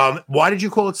 Why did you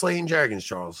call it Slaying Dragons,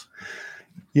 Charles?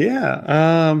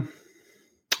 Yeah,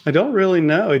 I don't really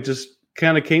know. It just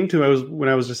kind of came to me. When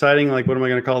I was deciding, like, what am I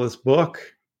going to call this book?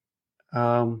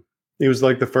 It was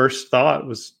like the first thought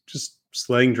was just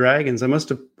Slaying Dragons. I must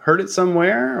have heard it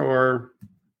somewhere, or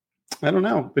I don't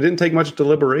know. It didn't take much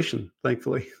deliberation,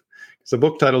 thankfully, because the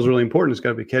book title is really important. It's got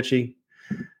to be catchy.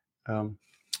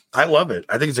 I love it.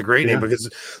 I think it's a great name because,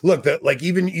 look,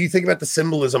 even you think about the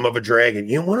symbolism of a dragon.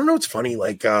 You want to know what's funny?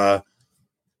 Like,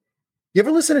 you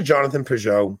ever listen to Jonathan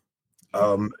Peugeot?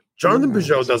 Jonathan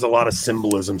Peugeot does a lot of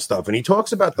symbolism stuff, and he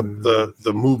talks about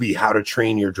the movie How to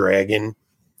Train Your Dragon,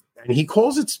 and he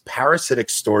calls it parasitic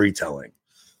storytelling.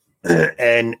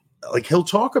 And like, he'll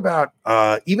talk about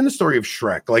even the story of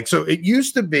Shrek. Like, so it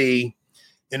used to be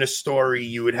in a story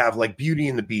you would have like Beauty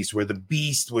and the Beast, where the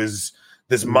beast was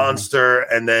this monster,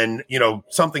 and then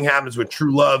something happens with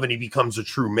true love and he becomes a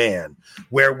true man.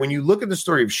 Where when you look at the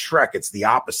story of Shrek, it's the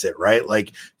opposite, right?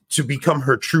 Like, to become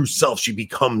her true self, she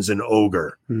becomes an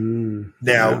ogre.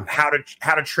 Now, how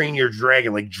to train your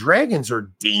dragon? Like, dragons are a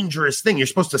dangerous thing. You're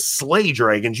supposed to slay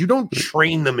dragons. You don't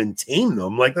train them and tame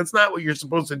them. Like, that's not what you're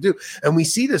supposed to do. And we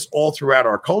see this all throughout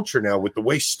our culture now with the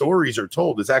way stories are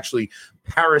told. It's actually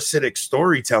parasitic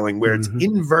storytelling, where it's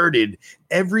inverted.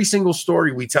 Every single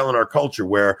story we tell in our culture,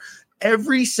 where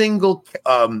every single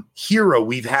hero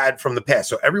we've had from the past.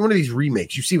 So every one of these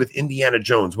remakes you see with Indiana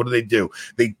Jones, what do?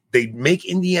 They make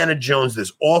Indiana Jones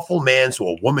this awful man so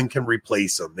a woman can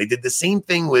replace him. They did the same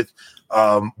thing with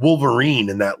Wolverine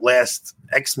in that last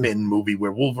X-Men movie,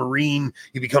 where Wolverine,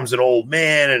 he becomes an old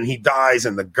man and he dies,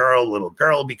 and the little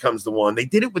girl becomes the one. They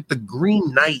did it with the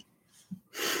Green Knight.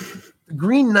 The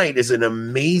Green Knight is an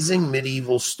amazing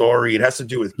medieval story. It has to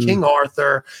do with King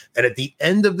Arthur. And at the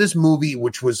end of this movie,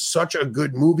 which was such a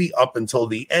good movie up until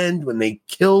the end, when they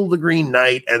kill the Green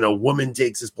Knight and a woman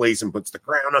takes his place and puts the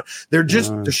crown on, they're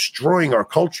just destroying our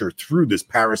culture through this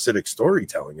parasitic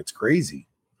storytelling. It's crazy.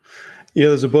 Yeah,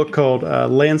 there's a book called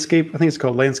Landscape. I think it's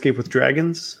called Landscape with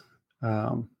Dragons.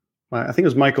 I think it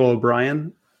was Michael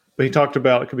O'Brien. But he talked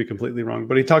about, it could be completely wrong,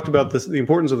 but he talked about the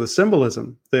importance of the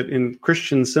symbolism, that in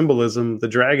Christian symbolism, the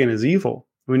dragon is evil.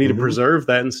 We need to preserve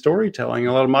that in storytelling.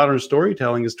 A lot of modern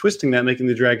storytelling is twisting that, making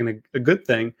the dragon a good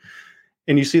thing.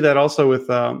 And you see that also with,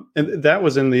 and that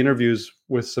was in the interviews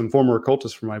with some former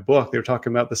occultists for my book. They were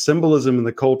talking about the symbolism in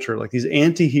the culture, like these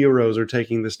anti-heroes are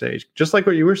taking the stage, just like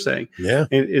what you were saying. Yeah.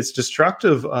 And it's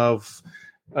destructive of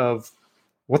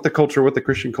what the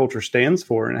Christian culture stands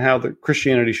for and how the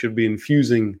Christianity should be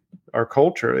infusing our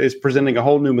culture. It's presenting a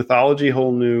whole new mythology,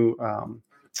 whole new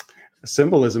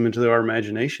symbolism into our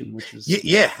imagination, which is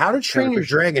How to Train Your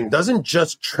Dragon doesn't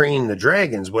just train the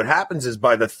dragons. What happens is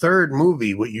by the third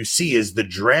movie, what you see is the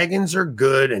dragons are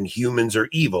good and humans are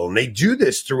evil, and they do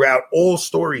this throughout all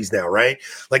stories now, right?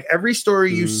 Like every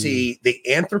story you see, they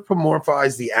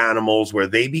anthropomorphize the animals where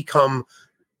they become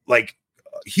like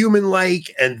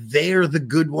human-like, and they're the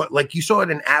good one. Like you saw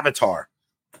it in Avatar,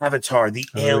 the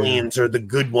aliens are the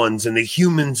good ones and the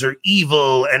humans are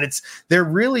evil, and they're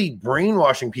really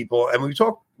brainwashing people. And we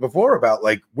talked before about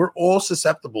like we're all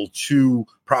susceptible to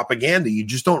propaganda. You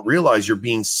just don't realize you're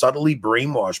being subtly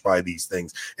brainwashed by these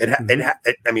things. It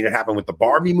happened with the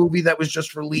Barbie movie that was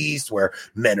just released, where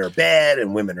men are bad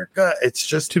and women are good. It's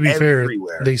just, to be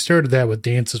everywhere. Fair, they started that with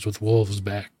Dances with Wolves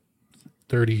back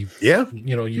 30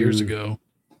 years ago.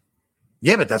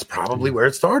 Yeah, but that's probably where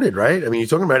it started, right? I mean, you're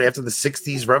talking about after the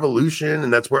 60s revolution,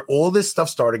 and that's where all this stuff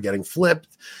started getting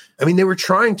flipped. I mean, they were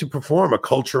trying to perform a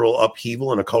cultural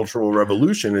upheaval and a cultural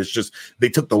revolution. It's just they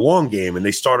took the long game, and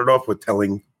they started off with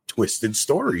telling twisted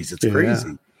stories. It's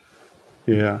crazy.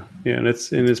 Yeah, and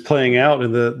it's playing out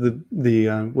in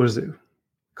the what is it?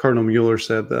 Cardinal Mueller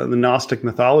said the Gnostic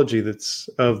mythology that's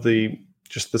of the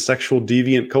sexual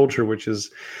deviant culture, which is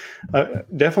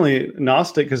definitely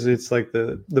Gnostic, because it's like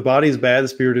the body is bad, the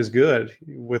spirit is good,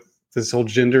 with this whole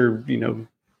gender,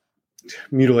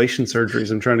 mutilation surgeries.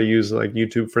 I'm trying to use like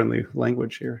YouTube friendly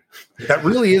language here. That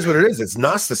really is what it is. It's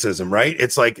Gnosticism, right?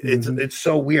 It's like, it's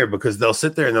so weird because they'll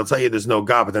sit there and they'll tell you there's no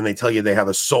God, but then they tell you they have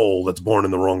a soul that's born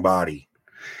in the wrong body.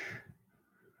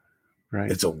 Right.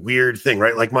 It's a weird thing,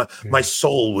 right? Like my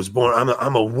soul was born.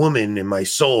 I'm a woman in my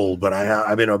soul, but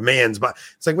I'm in a man's body.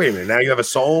 It's like, wait a minute, now you have a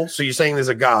soul. So you're saying there's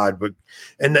a God, but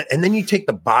and then you take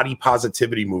the body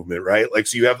positivity movement, right? Like,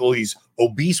 so you have all these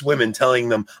obese women telling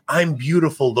them I'm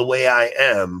beautiful the way I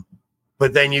am,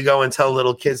 but then you go and tell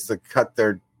little kids to cut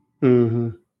their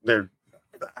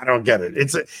I don't get it.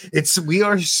 It's we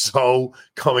are so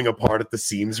coming apart at the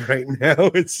seams right now.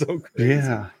 It's so crazy.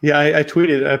 Yeah. I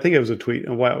tweeted. I think it was a tweet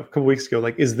a couple weeks ago.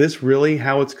 Like, is this really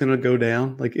how it's going to go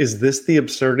down? Like, is this the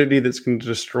absurdity that's going to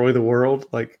destroy the world?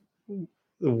 Like,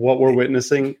 what we're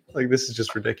witnessing? Like, this is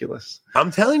just ridiculous. I'm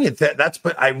telling you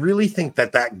but I really think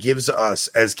that gives us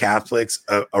as Catholics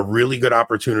a really good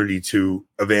opportunity to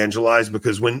evangelize,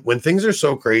 because when things are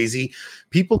so crazy,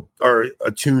 people are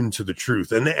attuned to the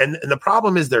truth. And the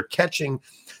problem is they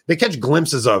catch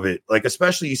glimpses of it. Like,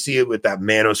 especially you see it with that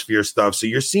manosphere stuff. So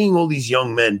you're seeing all these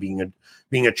young men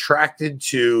being attracted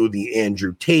to the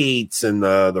Andrew Tates and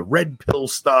the red pill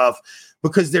stuff,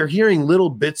 because they're hearing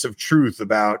little bits of truth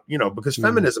about, because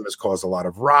feminism has caused a lot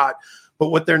of rot. But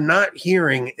what they're not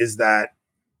hearing is that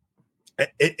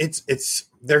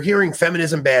they're hearing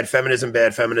feminism bad,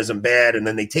 and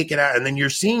then they take it out, and then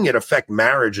you're seeing it affect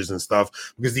marriages and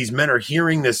stuff, because these men are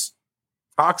hearing this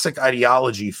toxic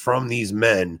ideology from these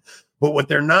men. But what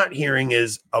they're not hearing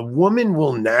is a woman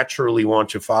will naturally want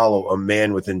to follow a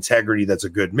man with integrity that's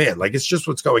a good man. Like, it's just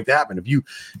what's going to happen.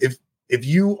 If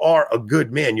you are a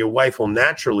good man, your wife will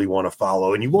naturally want to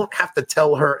follow, and you won't have to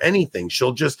tell her anything.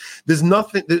 There's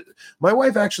nothing. My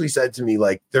wife actually said to me,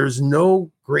 like, there's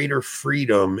no greater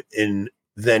freedom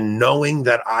than knowing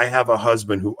that I have a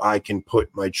husband who I can put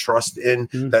my trust in,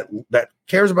 that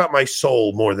cares about my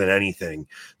soul more than anything.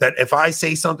 That if I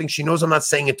say something, she knows I'm not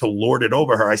saying it to lord it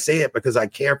over her. I say it because I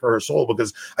care for her soul,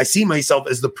 because I see myself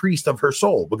as the priest of her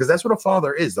soul, because that's what a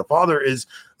father is. The father is,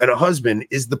 and a husband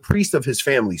is the priest of his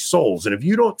family's souls. And if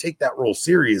you don't take that role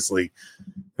seriously,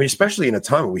 I mean, especially in a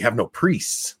time where we have no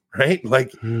priests, right?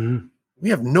 Like, we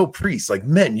have no priests. Like,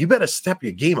 men, you better step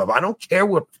your game up. I don't care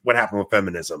what happened with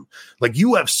feminism. Like,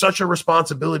 you have such a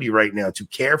responsibility right now to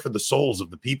care for the souls of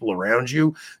the people around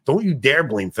you. Don't you dare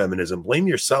blame feminism. Blame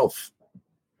yourself.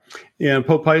 Yeah, and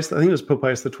Pope Pius, I think it was Pope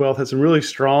Pius XII, had some really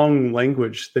strong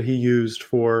language that he used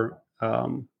for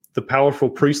the powerful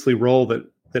priestly role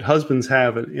that husbands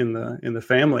have in the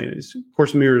family. It, of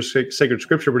course, mirrors sacred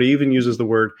scripture, but he even uses the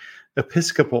word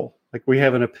episcopal. Like, we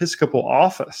have an episcopal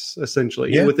office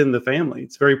essentially within the family.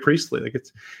 It's very priestly. Like,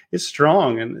 it's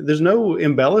strong, and there's no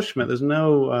embellishment. There's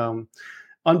no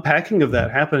unpacking of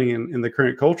that happening in the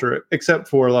current culture, except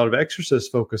for a lot of exorcists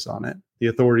focus on it, the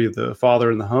authority of the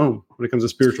father in the home when it comes to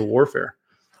spiritual warfare.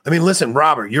 I mean, listen,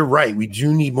 Robert, you're right. We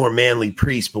do need more manly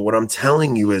priests. But what I'm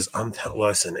telling you is,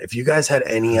 listen, if you guys had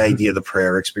any idea the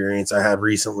prayer experience I had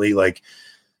recently, like,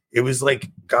 it was like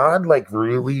God like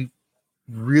really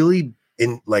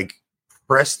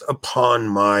pressed upon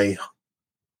my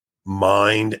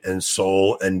mind and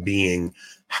soul and being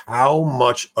how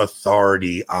much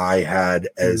authority I had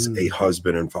as a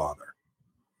husband and father.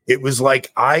 It was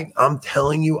like I'm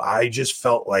telling you, I just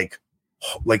felt like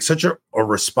such a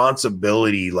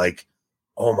responsibility, like,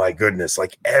 oh my goodness,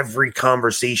 like every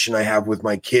conversation I have with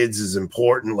my kids is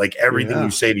important. Like everything you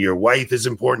say to your wife is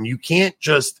important. You can't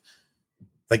just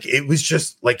like, it was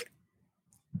just like,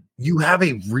 you have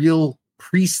a real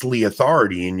priestly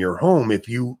authority in your home if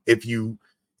you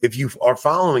are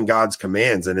following God's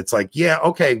commands. And it's like, yeah,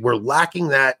 okay, we're lacking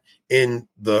that in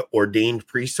the ordained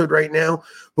priesthood right now,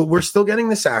 but we're still getting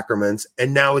the sacraments.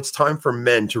 And now it's time for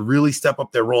men to really step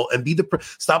up their role and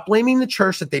stop blaming the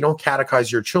church that they don't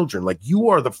catechize your children. Like, you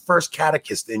are the first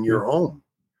catechist in your home.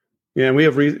 Yeah, and we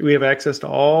have access to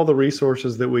all the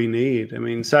resources that we need. I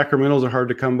mean, sacramentals are hard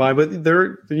to come by, but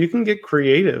you can get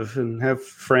creative and have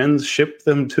friends ship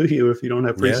them to you if you don't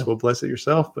have priests. Well, bless it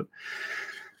yourself. But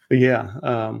yeah,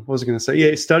 what was I going to say?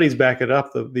 Yeah, studies back it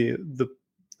up.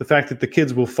 The fact that the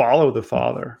kids will follow the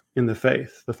father in the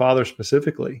faith, the father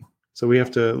specifically. So we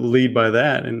have to lead by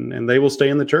that, and they will stay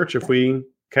in the church if we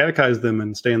catechize them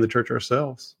and stay in the church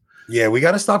ourselves. Yeah, we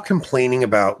got to stop complaining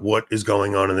about what is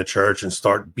going on in the church and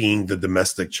start being the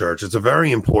domestic church. It's a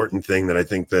very important thing that I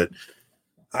think that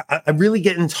I'm really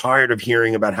getting tired of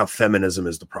hearing about how feminism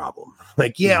is the problem.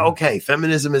 Like, yeah, okay,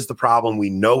 feminism is the problem. We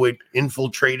know it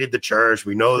infiltrated the church.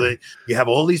 We know that you have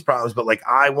all these problems, but like,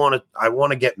 I want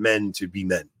to get men to be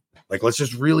men. Like, let's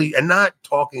just really, and not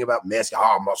talking about masculine.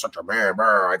 Oh, I'm such a man.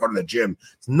 I go to the gym.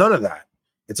 It's none of that.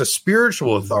 It's a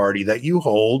spiritual authority that you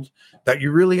hold that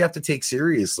you really have to take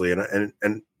seriously. And I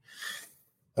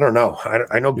don't know.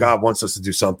 I know God wants us to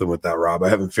do something with that, Rob. I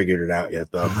haven't figured it out yet,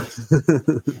 though.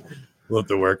 We'll have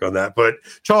to work on that. But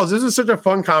Charles, this is such a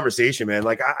fun conversation, man.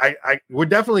 Like, we're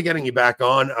definitely getting you back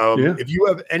on. If you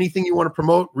have anything you want to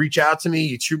promote, reach out to me.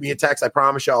 You shoot me a text. I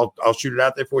promise you, I'll shoot it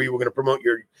out there for you. We're going to promote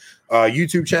your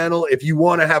YouTube channel. If you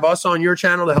want to have us on your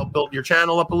channel to help build your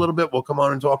channel up a little bit, we'll come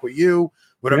on and talk with you.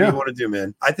 Whatever you want to do,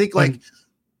 man. I think go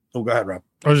ahead, Rob.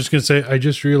 I was just going to say, I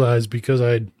just realized because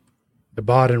I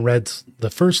bought and read the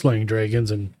first Slaying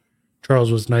Dragons, and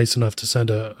Charles was nice enough to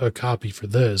send a copy for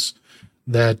this,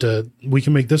 that we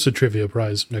can make this a trivia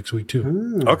prize next week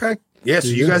too. Okay. Yeah, so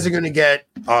you guys are going to get,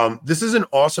 this is an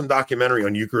awesome documentary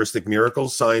on Eucharistic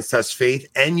miracles, science tests faith,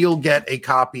 and you'll get a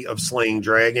copy of Slaying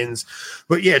Dragons.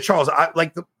 But yeah, Charles,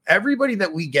 everybody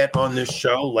that we get on this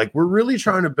show, like, we're really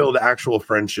trying to build actual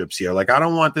friendships here. Like, I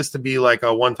don't want this to be like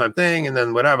a one-time thing and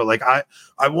then whatever. Like, I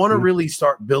want to really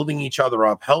start building each other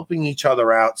up, helping each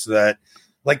other out, so that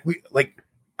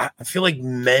I feel like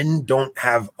men don't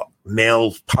have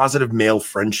positive male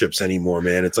friendships anymore,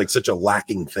 man. It's like such a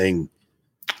lacking thing.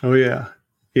 Oh yeah.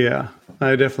 Yeah,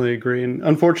 I definitely agree. And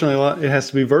unfortunately, it has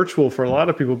to be virtual for a lot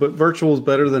of people, but virtual is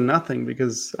better than nothing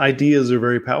because ideas are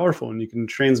very powerful and you can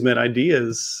transmit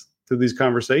ideas through these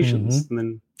conversations and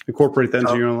then incorporate that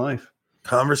into your own life.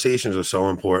 Conversations are so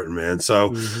important, man.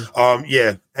 So,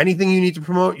 anything you need to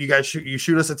promote, you guys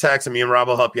shoot us a text, and me and Rob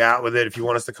will help you out with it. If you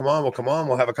want us to come on, we'll come on.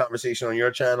 We'll have a conversation on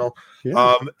your channel.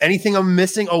 Yeah. Anything I'm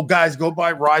missing? Oh, guys, go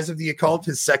buy Rise of the Occult,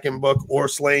 his second book, or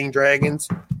Slaying Dragons,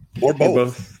 or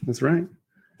both. That's right.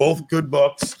 Both good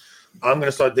books. I'm going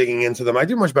to start digging into them. I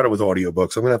do much better with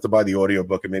audiobooks. I'm going to have to buy the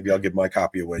audiobook, and maybe I'll give my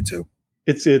copy away too.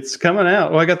 It's coming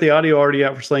out. Well, I got the audio already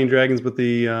out for Slaying Dragons, but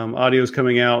the audio is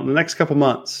coming out in the next couple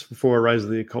months before Rise of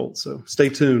the Occult. So stay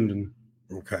tuned.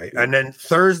 Okay. And then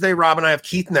Thursday, Rob and I have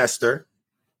Keith Nestor.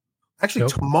 Actually,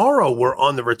 tomorrow we're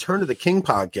on the Return of the King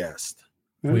podcast.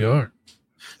 We are.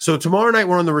 So tomorrow night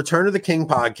we're on the Return of the King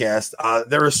podcast.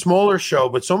 They're a smaller show,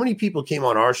 but so many people came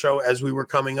on our show as we were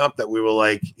coming up that we were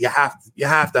like, you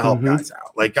have to help guys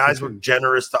out. Like, guys were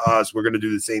generous to us. We're going to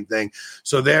do the same thing.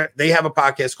 So they have a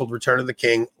podcast called Return of the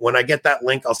King. When I get that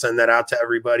link, I'll send that out to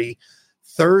everybody.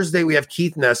 Thursday we have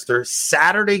Keith Nestor.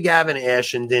 Saturday Gavin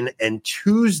Ashenden, and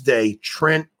Tuesday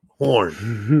Trent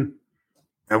Horn.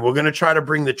 And we're going to try to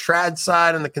bring the trad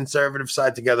side and the conservative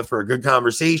side together for a good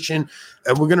conversation.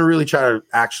 And we're going to really try to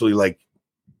actually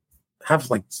have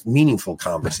meaningful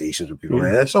conversations with people,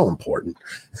 man. That's so important.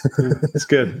 It's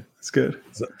good. It's good.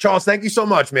 So, Charles, thank you so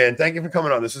much, man. Thank you for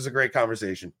coming on. This is a great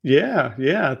conversation. Yeah.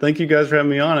 Thank you guys for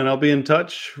having me on, and I'll be in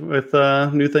touch with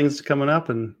new things coming up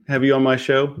and have you on my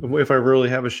show if I really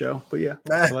have a show. But yeah,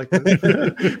 I like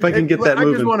that. If I can get that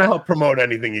moving. I just want to help promote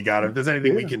anything you got. If there's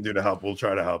anything we can do to help, we'll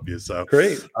try to help you. So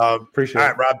great. Appreciate it. All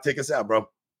right, Rob, take us out, bro.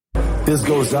 This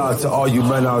goes out to all you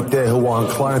men out there who are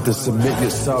inclined to submit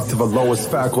yourself to the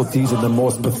lowest faculties in the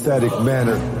most pathetic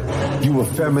manner. You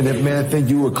effeminate man think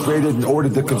you were created in order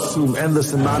to consume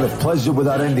endless amount of pleasure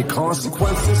without any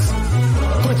consequences?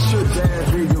 Put your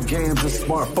damn video games and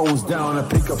smartphones down and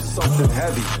pick up something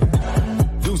heavy.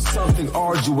 Do something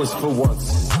arduous for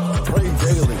once. Pray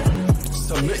daily.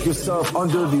 Submit yourself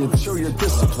under the interior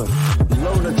discipline.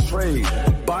 Learn a trade.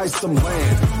 Buy some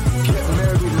land. Get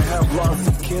married and have lots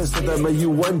of kids so that may you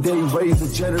one day raise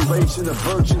a generation of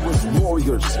virtuous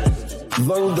warriors.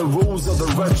 Learn the rules of the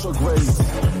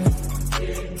retrograde.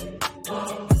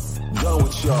 Done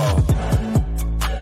with y'all.